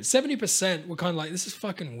 experience. 70% were kind of like, this is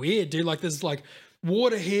fucking weird, dude. Like, there's like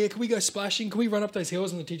water here. Can we go splashing? Can we run up those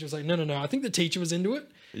hills? And the teacher was like, no. I think the teacher was into it.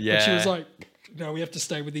 Yeah. But she was like, no, we have to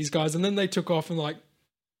stay with these guys. And then they took off and like,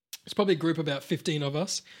 it's probably a group of about 15 of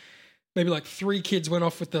us. Maybe like 3 kids went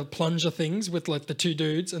off with the plunger things with like the 2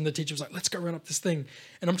 dudes, and the teacher was like, let's go run up this thing.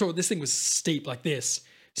 And I'm talking, this thing was steep like this.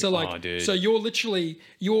 So like, dude. so you're literally,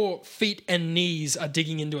 your feet and knees are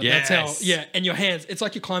digging into it. That's how, Yes. yeah. And your hands, it's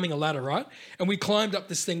like you're climbing a ladder, right? And we climbed up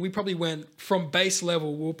this thing. We probably went from base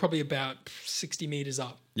level, we were probably about 60 meters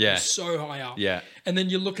up. Yeah. It was so high up. Yeah. And then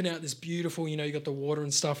you're looking out this beautiful, you got the water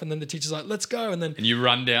and stuff. And then the teacher's like, let's go. And then And you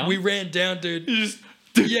run down? we ran down, dude. You just-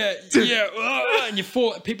 Yeah,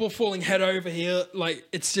 and people falling head over here. Like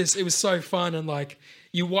it was so fun, and like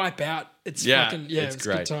you wipe out. It's Yeah, fucking it's it's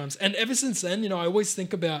great. good times. And ever since then, I always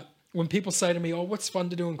think about when people say to me, "Oh, what's fun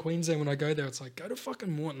to do in Queensland?" When I go there, it's like go to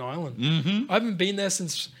fucking Moreton Island. Mm-hmm. I haven't been there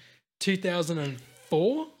since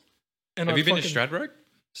 2004. And Have you been to Stradbroke?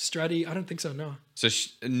 Straddy? I don't think so. No. So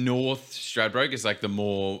North Stradbroke is like the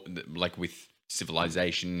more like with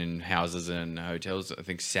civilization and houses and hotels. I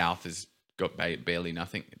think South has got barely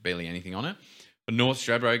anything on it. But North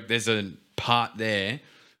Stradbroke, there's a part there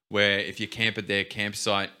where if you camp at their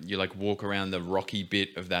campsite, you like walk around the rocky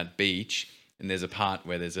bit of that beach, and there's a part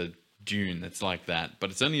where there's a dune that's like that, but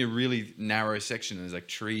it's only a really narrow section. There's like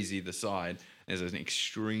trees either side. There's an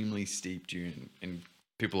extremely steep dune, and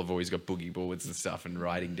people have always got boogie boards and stuff and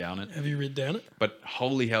riding down it. Have you ridden down it? But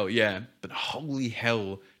holy hell, yeah. But holy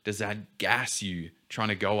hell, does that gas you trying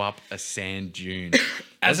to go up a sand dune?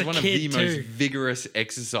 As That's a one kid of the most too. vigorous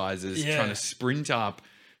exercises, Yeah. trying to sprint up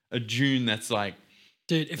a dune that's like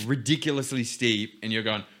Dude, if ridiculously steep, and you're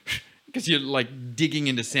going because you're like digging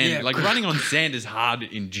into sand. Yeah. Like running on sand is hard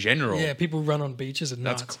in general. yeah, people run on beaches and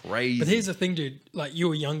That's nuts. crazy. But here's the thing, dude. Like you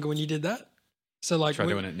were younger when you did that. So like Try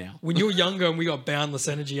doing it now. When you were younger and we got boundless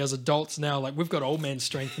energy as adults now, like we've got old man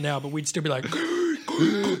strength now, but we'd still be like,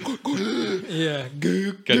 yeah,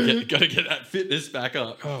 Gotta get that fitness back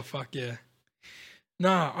up. oh fuck yeah.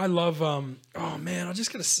 Nah, I love oh man, I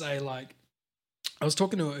just gotta say, like, I was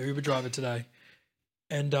talking to an Uber driver today,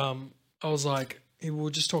 and I was like, we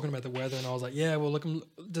were just talking about the weather, and I was like, yeah, well, look,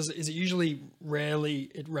 is it usually rarely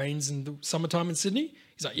it rains in the summertime in Sydney?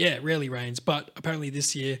 He's like, yeah, it rarely rains, but apparently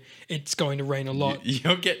this year it's going to rain a lot.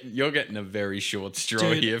 You're getting a very short straw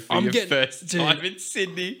Dude, here for I'm your getting- first dude, time in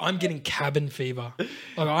Sydney. I'm getting cabin fever. Like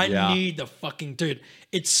I Yeah. need the fucking dude.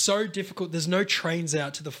 It's so difficult. There's no trains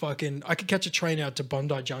out to the fucking. I could catch a train out to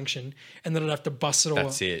Bondi Junction, and then I'd have to bus it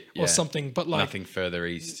That's it, yeah. or something. But like, Nothing further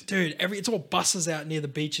east. dude, it's all buses out near the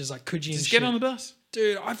beaches, like Coogee and Just shit. get on the bus.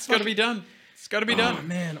 Dude, It's got to be done. It's got to be Oh done.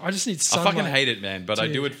 man, I just need I sunlight. fucking hate it, man, but I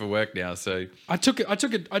Dude. do it for work now. So I took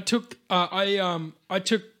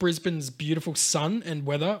Brisbane's beautiful sun and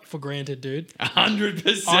weather for granted, dude.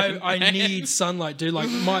 100%. I need sunlight, dude. Like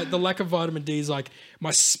the lack of vitamin D is like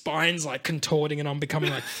my spine's like contorting and I'm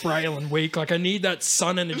becoming like frail and weak. Like I need that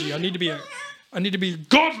sun energy. I need to be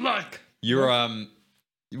godlike. You're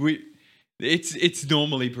It's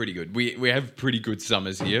normally pretty good. We have pretty good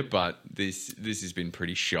summers here, but this has been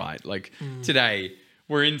pretty shite. Like today,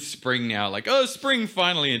 we're in spring now. Like, oh, spring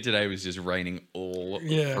finally, and today was just raining all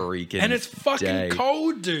Yeah. freaking And it's fucking day.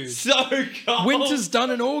 cold, dude. So cold. Winter's done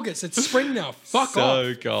in August. It's spring now. Fuck So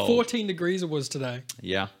off. cold. 14 degrees it was today.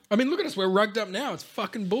 Yeah. I mean, look at us. We're rugged up now. It's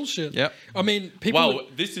fucking bullshit. Yep. I mean, people. Well,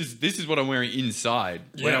 this is what I'm wearing inside.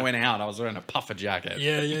 When Yeah. I went out, I was wearing a puffer jacket.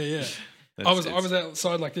 Yeah. I was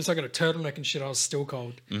outside like this. I got a turtleneck and shit. I was still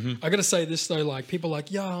cold. I got to say this though, like people are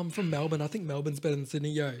like, yeah, I'm from Melbourne. I think Melbourne's better than Sydney.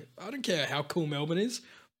 Yo, I don't care how cool Melbourne is.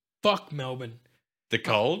 Fuck Melbourne. The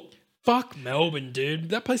cold. Fuck Melbourne, dude.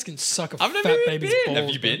 That place can suck a I've never fat even baby's been. balls. Have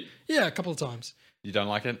you bro. been? Yeah, a couple of times. You don't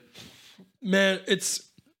like it? Man,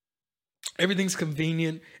 everything's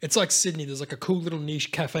convenient. It's like Sydney. There's like a cool little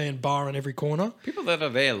niche cafe and bar on every corner. People that are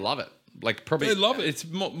there love it. Like probably They love it. It's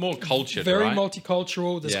more cultured, Very right?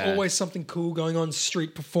 multicultural. There's Yeah. always something cool going on.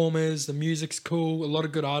 Street performers. The music's cool. A lot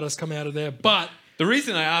of good artists come out of there. But The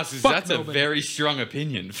reason I ask is Fuck that's Melbourne. a very strong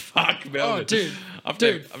opinion. Fuck Melbourne. dude. I've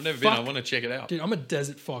Dude, never been. I fuck. want to check it out. dude, I'm a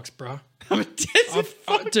desert fox, bruh. I'm a desert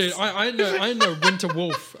fox. Dude, I know winter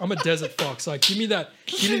wolf. I'm a desert fox. Like, give me that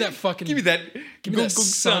fucking. Give me that. Give me that Gong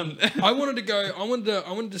sun. sun. I wanted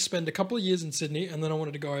to spend a couple of years in Sydney, and then I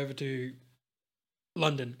wanted to go over to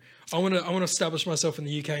London. I want to establish myself in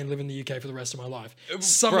the UK and live in the UK for the rest of my life.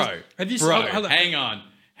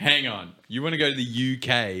 Hang on. You want to go to the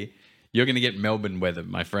UK? You're going to get Melbourne weather,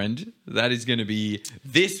 my friend. That is going to be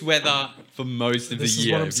this weather for most of This the is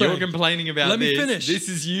year. what I'm If you're saying. complaining about Let me this, finish. this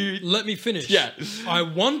is you Let me finish. Yeah. I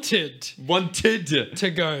wanted wanted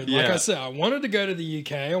to go. Like Yeah. I said, I wanted to go to the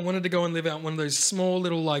UK. I wanted to go and live out one of those small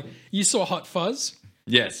little, like, you saw Hot Fuzz.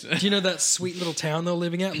 Yes. Do you know that sweet little town they were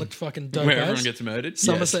living at? It looked fucking dope. Where as. everyone gets murdered?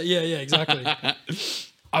 Somerset. Yeah, exactly.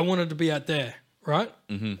 I wanted to be out there, right?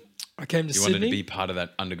 Mm-hmm. I came to You Sydney. wanted to be part of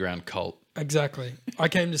that underground cult. Exactly. I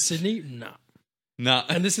came to Sydney. Nah. Nah.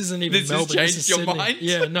 And this isn't even This has Melbourne. changed this is your Sydney. mind?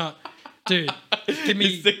 Yeah, nah. Dude, give me.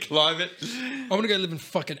 It's the climate. I want to go live in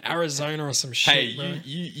fucking Arizona or some shit, Hey, bro.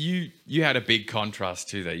 you had a big contrast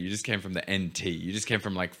too, though. You just came from the NT. You just came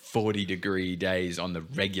from like 40-degree days on the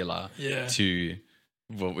regular Yeah. to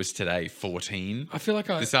what was today 14. I feel like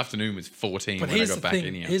This afternoon was 14 But when I here's got the back thing.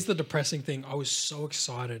 in here. Here's the depressing thing. I was so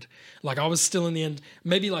excited. Like I was still in the end,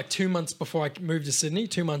 maybe like 2 months before I moved to Sydney,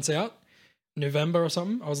 2 months out. November or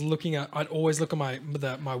something, I'd always look at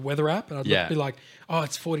my weather app and I'd be like, oh,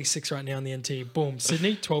 it's 46 right now in the NT. Boom,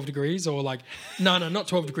 Sydney, 12 degrees, or like, no, not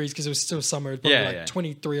 12 degrees because it was still summer. It was probably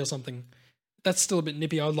 23 or something. That's still a bit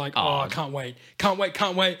nippy. I was like, I can't wait. It's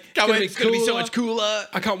going to be so much cooler.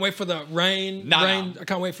 I can't wait for the rain. I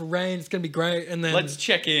can't wait for rain. It's going to be great. And then let's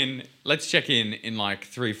check in in like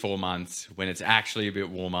 3-4 months when it's actually a bit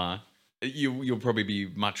warmer. You'll probably be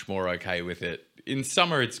much more okay with it. In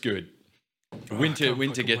summer, it's good. Winter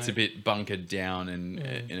gets a bit bunkered down and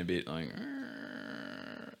a bit like. Do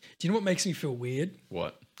you know what makes me feel weird?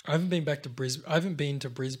 What? I haven't been to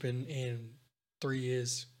Brisbane in 3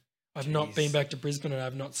 years. I've not been back to Brisbane, and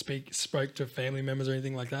I've not spoke to family members or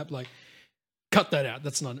anything like that. Like, cut that out.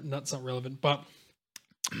 That's not relevant. But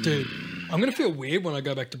dude, I'm gonna feel weird when I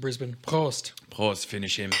go back to Brisbane. Prost,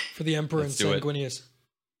 finish him for the Emperor and Sanguinius.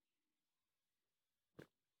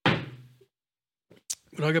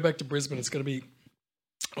 When I go back to Brisbane, it's going to be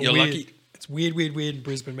lucky. It's weird in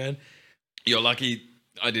Brisbane, man. You're lucky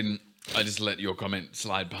I just let your comment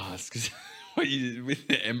slide past because with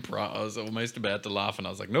the Emperor, I was almost about to laugh and I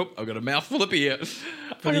was like, nope, I've got a mouthful of beer.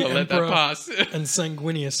 I'm going to let that pass. And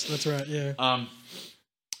Sanguinius, that's right, yeah.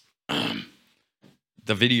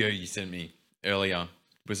 The video you sent me earlier,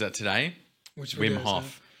 was that today? Which Wim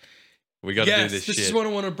Hof. We got to do this shit. This is what I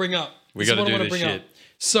want to bring up. We got to do this shit.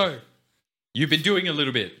 So... You've been doing a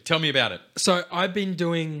little bit. Tell me about it. So I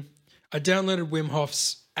downloaded Wim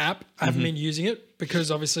Hof's app. I haven't been using it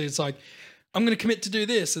because obviously it's like, I'm going to commit to do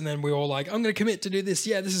this. And then we're all like, I'm going to commit to do this.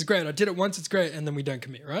 Yeah, this is great. I did it once. It's great. And then we don't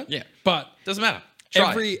commit, right? Yeah. But doesn't matter.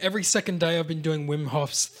 Try every second day I've been doing Wim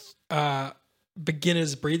Hof's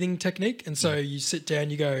beginner's breathing technique. And so you sit down,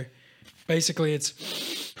 you go, basically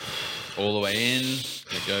it's all the way in.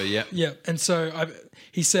 You go, yeah. Yeah. And so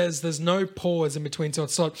he says there's no pause in between. So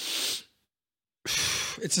it's like,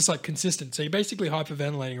 it's just like consistent. So you're basically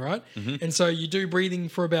hyperventilating, right? And so you do breathing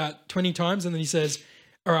for about 20 times. And then he says,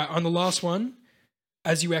 all right, on the last one,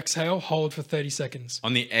 as you exhale, hold for 30 seconds.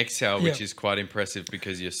 On the exhale, which is quite impressive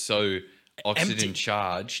because you're so oxygen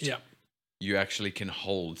charged. Yeah. You actually can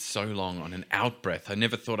hold so long on an out breath. I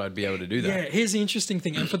never thought I'd be able to do that. Yeah, here's the interesting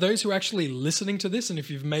thing. And for those who are actually listening to this, and if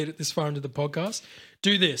you've made it this far into the podcast,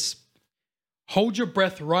 do this. Hold your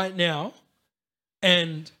breath right now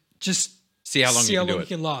and just see how long you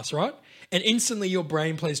can last, right? And instantly your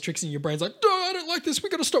brain plays tricks and your brain's like, no, I don't like this. We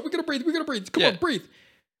got to stop. We got to breathe. Come on, breathe.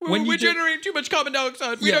 We're generating too much carbon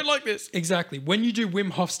dioxide. We don't like this. Exactly. When you do Wim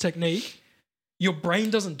Hof's technique, your brain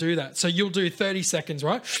doesn't do that. So you'll do 30 seconds,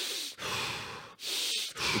 right?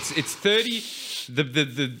 It's 30.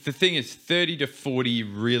 The thing is 30 to 40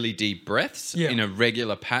 really deep breaths in a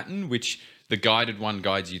regular pattern, which the guided one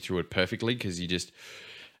guides you through it perfectly because you just...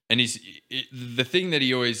 And the thing that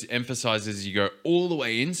he always emphasizes is you go all the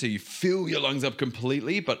way in, so you fill your lungs up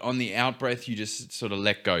completely, but on the out breath, you just sort of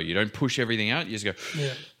let go. You don't push everything out. You just go...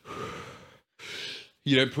 Yeah.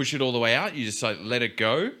 You don't push it all the way out. You just like let it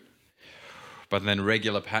go. But then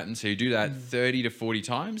regular pattern. So you do that 30 to 40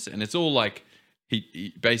 times. And it's all like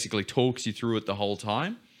he basically talks you through it the whole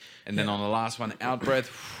time. And then on the last one, out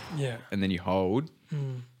breath. And then you hold.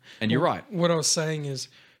 And you're right. What I was saying is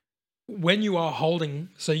when you are holding,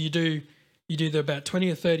 so you do the about 20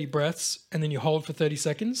 or 30 breaths and then you hold for 30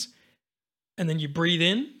 seconds. And then you breathe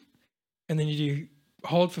in. And then you do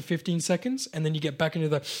hold for 15 seconds. And then you get back into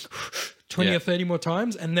the 20 or 30 more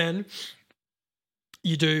times. And then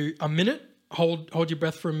you do a minute. Hold your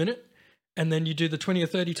breath for a minute, and then you do the 20 or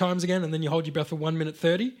 30 times again, and then you hold your breath for 1 minute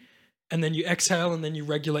 30, and then you exhale, and then you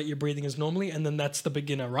regulate your breathing as normally, and then that's the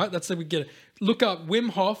beginner, right? That's the beginner. Look up Wim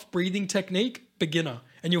Hof breathing technique beginner,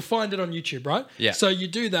 and you'll find it on YouTube, right? Yeah. So you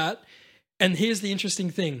do that, and here's the interesting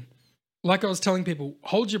thing. Like I was telling people,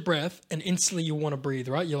 hold your breath, and instantly you want to breathe,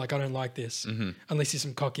 right? You're like, I don't like this, unless you're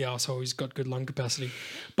some cocky asshole who's got good lung capacity.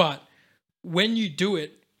 But when you do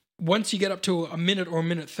it, once you get up to a minute or a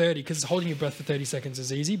minute 30, because holding your breath for 30 seconds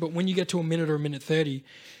is easy, but when you get to a minute or a minute 30,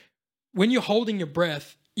 when you're holding your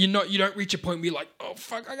breath, you don't reach a point where you're like, oh,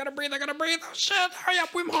 fuck, I gotta breathe. Oh, shit, hurry up,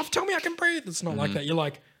 Wim Hof, tell me I can breathe. It's not like that. You're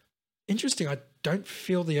like, interesting, I don't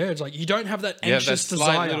feel the urge. Like, you don't have that anxious desire. Yeah,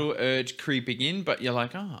 that slight little urge creeping in, but you're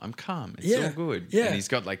like, oh, I'm calm. It's all good. Yeah. And he's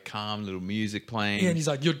got like calm little music playing. Yeah, and he's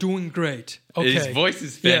like, you're doing great. Okay. His voice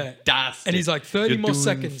is fantastic. And he's like, 30 more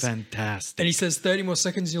seconds. Fantastic. And he says 30 more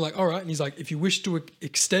seconds, and you're like, all right. And he's like, if you wish to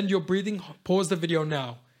extend your breathing, pause the video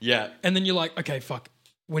now. Yeah. And then you're like, okay, fuck.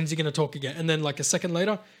 When's he going to talk again? And then like a second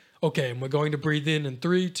later, okay, and we're going to breathe in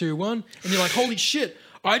 3, 2, 1. And you're like, holy shit,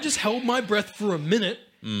 I just held my breath for a minute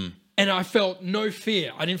and I felt no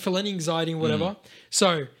fear. I didn't feel any anxiety or whatever.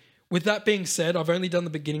 So with that being said, I've only done the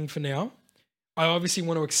beginning for now. I obviously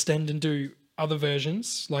want to extend and do other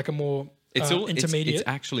versions, like a more It's all intermediate. It's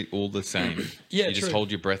actually all the same. Yeah, you just true.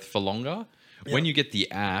 hold your breath for longer. When you get the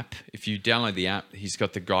app, if you download the app, he's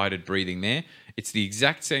got the guided breathing there. It's the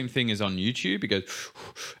exact same thing as on YouTube. It goes,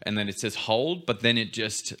 and then it says hold, but then it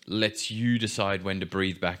just lets you decide when to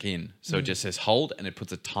breathe back in. So it just says hold, and it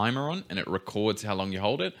puts a timer on, and it records how long you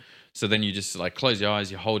hold it. So then you just like close your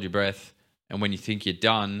eyes, you hold your breath, and when you think you're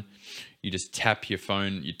done, you just tap your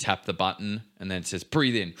phone, you tap the button, and then it says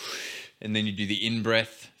breathe in. And then you do the in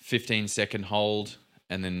breath, 15-second hold,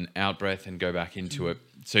 and then out breath and go back into it.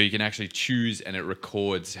 So you can actually choose, and it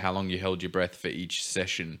records how long you held your breath for each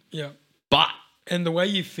session. Yeah. But And the way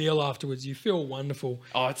you feel afterwards, you feel wonderful.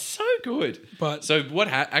 oh, it's so good. But So what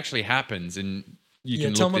actually happens, and you yeah,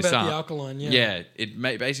 can tell look me this about up. the alkaline. Yeah. Yeah, it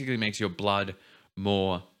basically makes your blood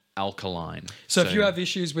more alkaline. So if you have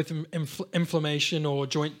issues with inflammation or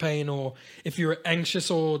joint pain, or if you're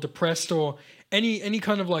anxious or depressed or any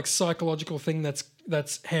kind of like psychological thing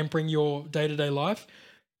that's hampering your day-to-day life,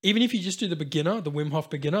 even if you just do the Wim Hof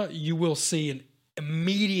beginner, you will see an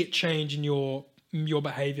immediate change in your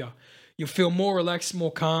behavior. You'll feel more relaxed,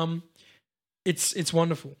 more calm. It's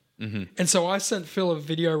wonderful. Mm-hmm. And so I sent Phil a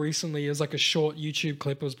video recently. It was like a short YouTube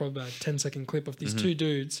clip. It was probably about a 10-second clip of these two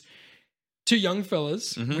dudes, two young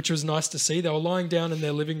fellas, which was nice to see. They were lying down in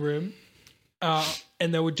their living room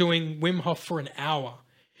and they were doing Wim Hof for an hour.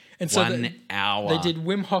 And so 1 hour. they did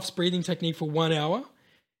Wim Hof's breathing technique for 1 hour.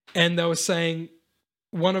 And they were saying,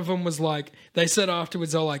 one of them was like, they said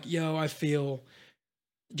afterwards, they're like, yo, I feel,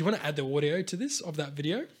 do you want to add the audio to this, of that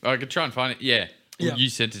video? I could try and find it. Yeah. Yeah. You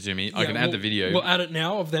sent it to me. I Yeah, can add the video. We'll add it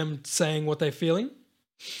now of them saying what they're feeling.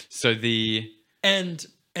 So the And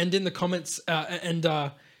in the comments,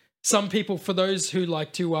 some people, for those who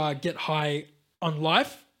like to get high on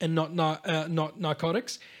life and not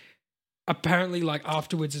narcotics, apparently like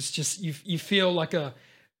afterwards it's just you feel like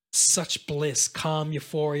such bliss, calm,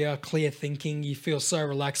 euphoria, clear thinking. You feel so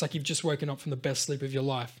relaxed, like you've just woken up from the best sleep of your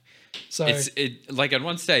life. So it's like at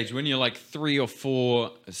one stage when you're like 3 or 4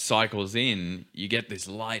 cycles in, you get this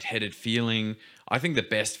lightheaded feeling. I think the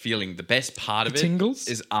best part of it tingles?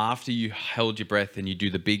 is after you held your breath and you do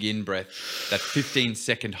the big in breath, that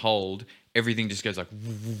 15-second hold, everything just goes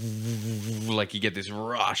like you get this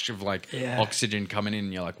rush of like oxygen coming in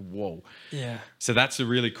and you're like, whoa. yeah, So that's the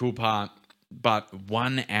really cool part. But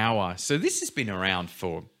 1 hour. So this has been around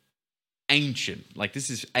for ancient. Like this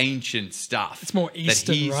is ancient stuff. It's more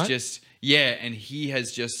Eastern, that he's right? just and he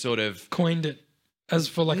has just sort of coined it as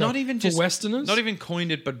for like not even for just Westerners. not even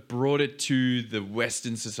coined it, but brought it to the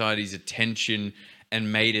Western society's attention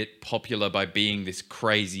and made it popular by being this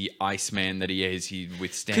crazy Iceman that he is. He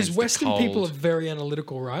withstands because Western the cold. people are very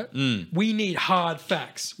analytical, right? We need hard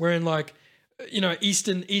facts. We're in like,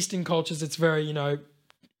 Eastern cultures. It's very,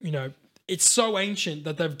 it's so ancient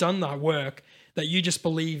that they've done that work that you just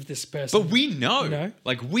believe this person. But we know, know?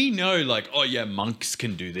 oh yeah, monks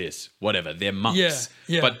can do this. Whatever, they're monks.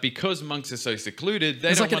 Yeah, yeah. But because monks are so secluded,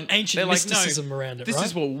 There's don't like an ancient they're mysticism around it, This right?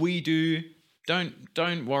 is what we do.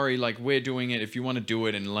 Don't worry. Like we're doing it. If you want to do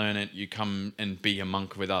it and learn it, you come and be a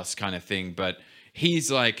monk with us, kind of thing. But he's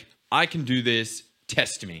like, I can do this.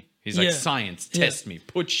 Test me. He's like, Yeah. science. Yeah. Test me.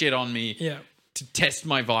 Put shit on me. Yeah. To test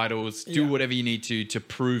my vitals. Do Yeah. whatever you need to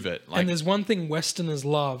prove it. Like And there's one thing Westerners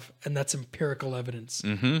love, and that's empirical evidence.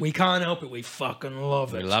 We can't help it. We fucking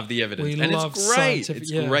love it. we love the evidence. We And love it's great. scientific-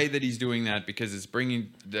 It's yeah. great that he's doing that because it's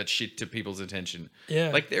bringing that shit to people's attention.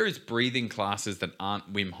 Yeah. Like there is breathing classes that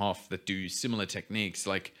aren't Wim Hof that do similar techniques.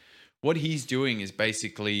 Like what he's doing is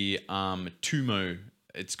basically Tumo.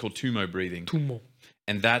 It's called Tumo breathing. Tumo.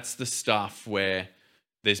 And that's the stuff where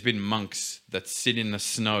there's been monks that sit in the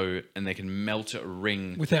snow and they can melt a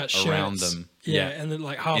ring Without around shirts. them. Yeah, and they're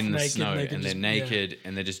like half in the naked. snow, they can and they're just- naked,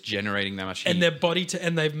 and they're just generating that much heat. And their body,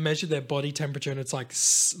 and they've measured their body temperature, and it's like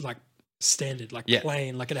standard, like Yeah.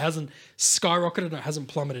 plain, like it hasn't skyrocketed, and it hasn't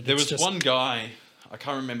plummeted. There It's was just, one guy, I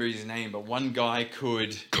can't remember his name, but one guy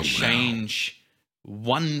could change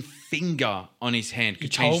one finger on his hand,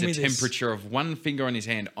 could change told the me this. temperature of one finger on his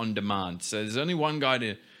hand on demand. So there's only one guy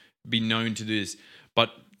to be known to do this.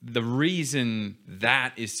 But the reason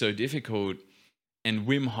that is so difficult, and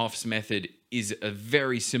Wim Hof's method is a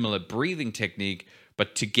very similar breathing technique,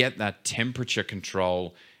 but to get that temperature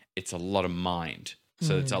control, it's a lot of mind.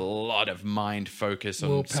 So it's a lot of mind focus on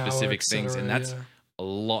Willpower, specific things, and etc., that's yeah. a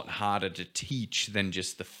lot harder to teach than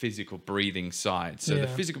just the physical breathing side. So the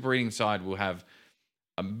Yeah. physical breathing side will have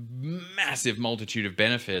a massive multitude of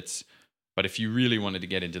benefits, but if you really wanted to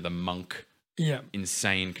get into the monk yeah,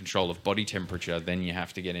 insane control of body temperature, then you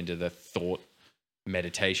have to get into the thought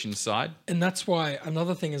meditation side. and that's why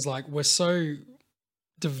another thing is like we're so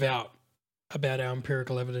devout about our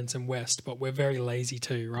empirical evidence in West, but we're very lazy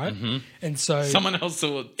too, right? And so Someone else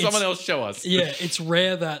show us. yeah, it's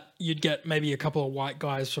rare that you'd get maybe a couple of white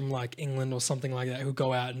guys from like England or something like that who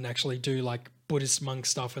go out and actually do like Buddhist monk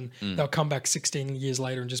stuff, and they'll come back 16 years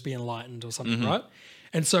later and just be enlightened or something, right?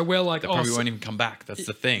 And so we're like, Probably won't even come back. That's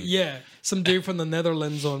the thing. yeah, some dude from the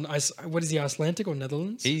Netherlands what is he, Icelandic or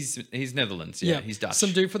Netherlands? He's Netherlands. Yeah, he's Dutch.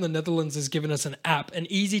 Some dude from the Netherlands has given us an app, an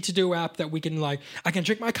easy to do app that we can like, I can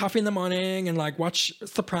drink my coffee in the morning and like watch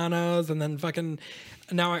Sopranos and then fucking,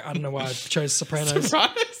 now I don't know why I chose Sopranos.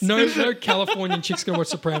 Sopranos? No Californian chicks gonna watch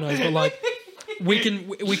Sopranos, but like, we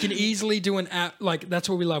can easily do an app, like that's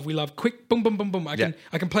what we love. We love quick boom boom boom boom. I can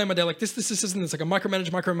plan my day like this and this, like a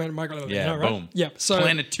micromanage. Yeah, you know, right? boom. Yeah. So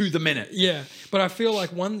plan it to the minute. yeah, but I feel like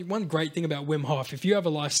one great thing about Wim Hof, if you have a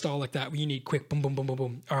lifestyle like that where you need quick boom boom boom boom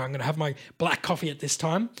boom. All right, I'm going to have my black coffee at this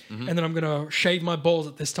time, and then I'm going to shave my balls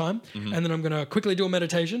at this time, and then I'm going to quickly do a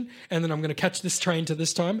meditation, and then I'm going to catch this train to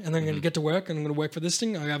this time, and then I'm going to get to work, and I'm going to work for this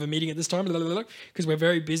thing. I have a meeting at this time, because we're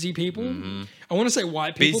very busy people. I want to say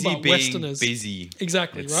white people, Busy but being Westerners. busy.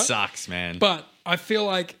 Exactly, It right? sucks, man. But I feel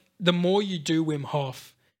like the more you do Wim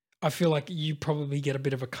Hof, I feel like you probably get a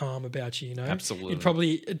bit of a calm about you, you know? Absolutely.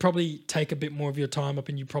 It'd probably take a bit more of your time up,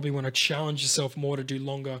 and you probably want to challenge yourself more to do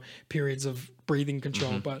longer periods of breathing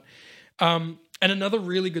control. But and another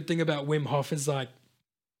really good thing about Wim Hof is like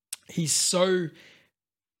he's so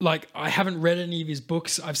like, I haven't read any of his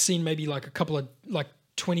books. I've seen maybe like a couple of like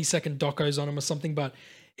 20-second docos on him or something, but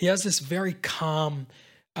he has this very calm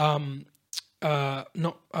I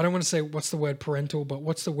don't want to say what's the word parental, but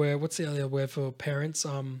what's the other word for parents?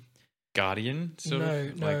 Guardian, sort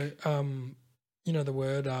of? Like, you know the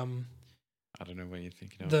word I don't know what you're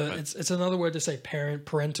thinking of. it's another word to say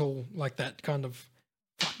parental, like that kind of.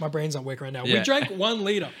 My brain's not working right now. Yeah. We drank 1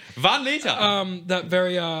 liter. 1 liter. That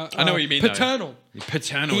very I know what you mean. paternal. Though.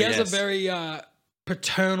 Paternal. He has yes. a very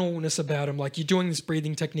paternalness about him. Like, you're doing this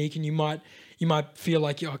breathing technique, and you might feel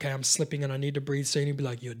like, okay, I'm slipping and I need to breathe soon. He'd be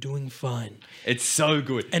like, you're doing fine. It's so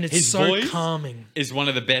good. And it's His so voice calming. Is one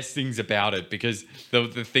of the best things about it, because the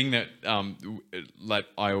thing that like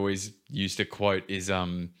I always used to quote is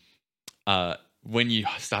when you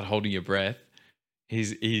start holding your breath,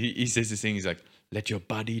 he says this thing, he's like, let your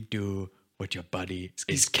body do what your body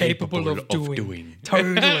is capable of doing.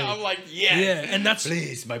 Totally. I'm like, yes. Yeah, and that's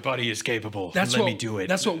Please, my body is capable. Let me do it.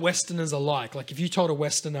 That's what Westerners are like. Like, if you told a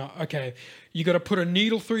Westerner, okay, you got to put a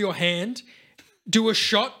needle through your hand, do a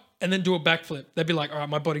shot, and then do a backflip, they'd be like, all right,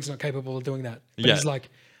 my body's not capable of doing that. But he's like,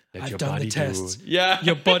 I've done the tests. Yeah.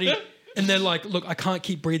 Your body. And they're like, look, I can't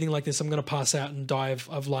keep breathing like this. I'm going to pass out and die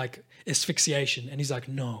of like asphyxiation. And he's like,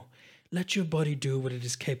 no. Let your body do what it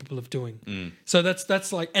is capable of doing. So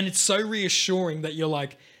that's like, and it's so reassuring that you're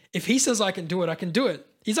like, if he says I can do it, I can do it.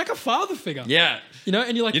 He's like a father figure. Yeah. You know,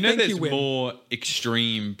 and you're like, you know, thank there's you, Wim. more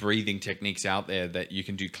extreme breathing techniques out there that you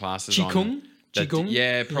can do classes on. Qigong?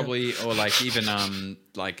 Yeah, probably. Yeah. Or like even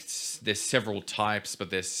like there's several types, but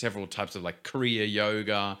there's several types of like Kriya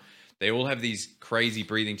yoga. They all have these crazy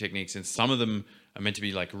breathing techniques, and some of them are meant to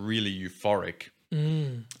be like really euphoric.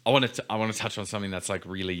 I want to touch on something that's like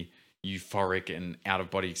really euphoric and out of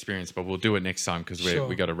body experience, but we'll do it next time because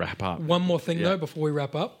we got to wrap up. One more thing though before we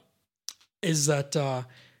wrap up is that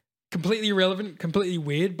completely irrelevant, completely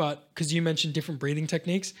weird, but because you mentioned different breathing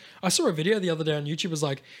techniques, I saw a video the other day on YouTube. It was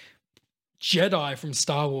like Jedi from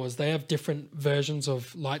Star Wars, they have different versions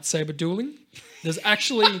of lightsaber dueling. There's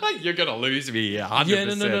actually you're gonna lose me 100%.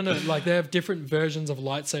 Yeah, no. Like, they have different versions of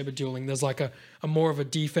lightsaber dueling. There's like a more of a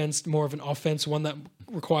defense, more of an offense, one that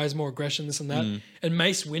requires more aggression, this and that. And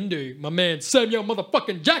Mace Windu, my man Samuel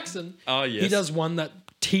motherfucking Jackson, yes. he does one that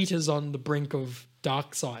teeters on the brink of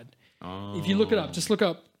dark side. If you look it up, just look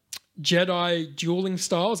up Jedi dueling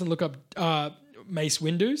styles and look up Mace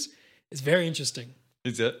Windu's. It's very interesting.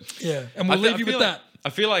 Is it? Yeah, and we'll leave you with that. I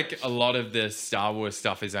feel like a lot of the Star Wars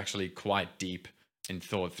stuff is actually quite deep and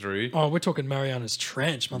thought through. Oh, we're talking Mariana's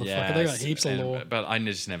Trench, motherfucker. Yes, They got heaps of lore. But I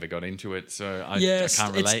just never got into it, so I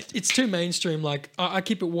can't relate. It's too mainstream. Like, I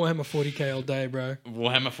keep it Warhammer 40k all day, bro.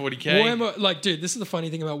 Warhammer 40k? Warhammer, like, dude, this is the funny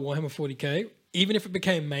thing about Warhammer 40k. Even if it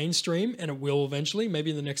became mainstream, and it will eventually, maybe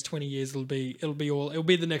in the next 20 years, it'll be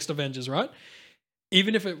the next Avengers, right?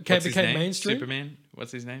 Even if it became mainstream. Superman?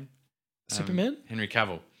 What's his name? Superman? Henry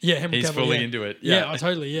Cavill. Yeah, Henry Cavill. He's fully into it. Yeah,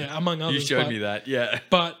 totally. Yeah, among others. You showed me that. Yeah.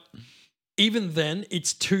 But even then,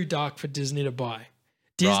 it's too dark for Disney to buy.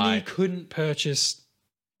 Disney couldn't purchase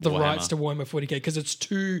the rights to Warhammer 40k because it's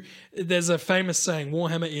too. There's a famous saying: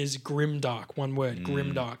 Warhammer is grimdark. One word,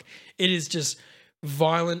 grimdark. It is just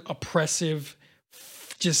violent, oppressive,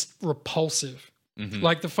 just repulsive.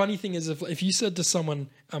 Like the funny thing is, if you said to someone,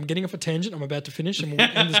 I'm getting off a tangent, I'm about to finish and we'll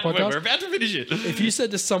end this podcast. We're about to finish it. If you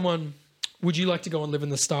said to someone, would you like to go and live in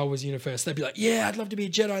the Star Wars universe? They'd be like, yeah, I'd love to be a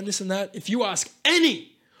Jedi and this and that. If you ask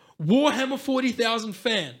any Warhammer 40,000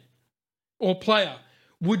 fan or player,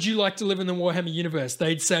 would you like to live in the Warhammer universe?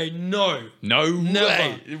 They'd say no. No Never.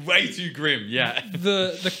 way. Way too grim. Yeah.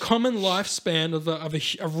 The common lifespan of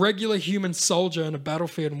a regular human soldier in a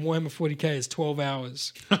battlefield in Warhammer 40k is 12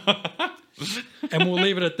 hours. And we'll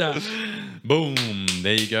leave it at that. Boom.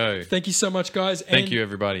 There you go. Thank you so much, guys. Thank you,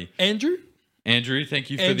 everybody. Andrew, Thank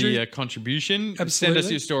you for the contribution. Absolutely. Send us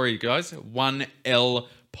your story, guys. 1L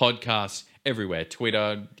Podcast everywhere.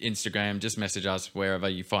 Twitter, Instagram. Just message us wherever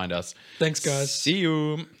you find us. thanks, guys. See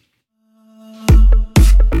you.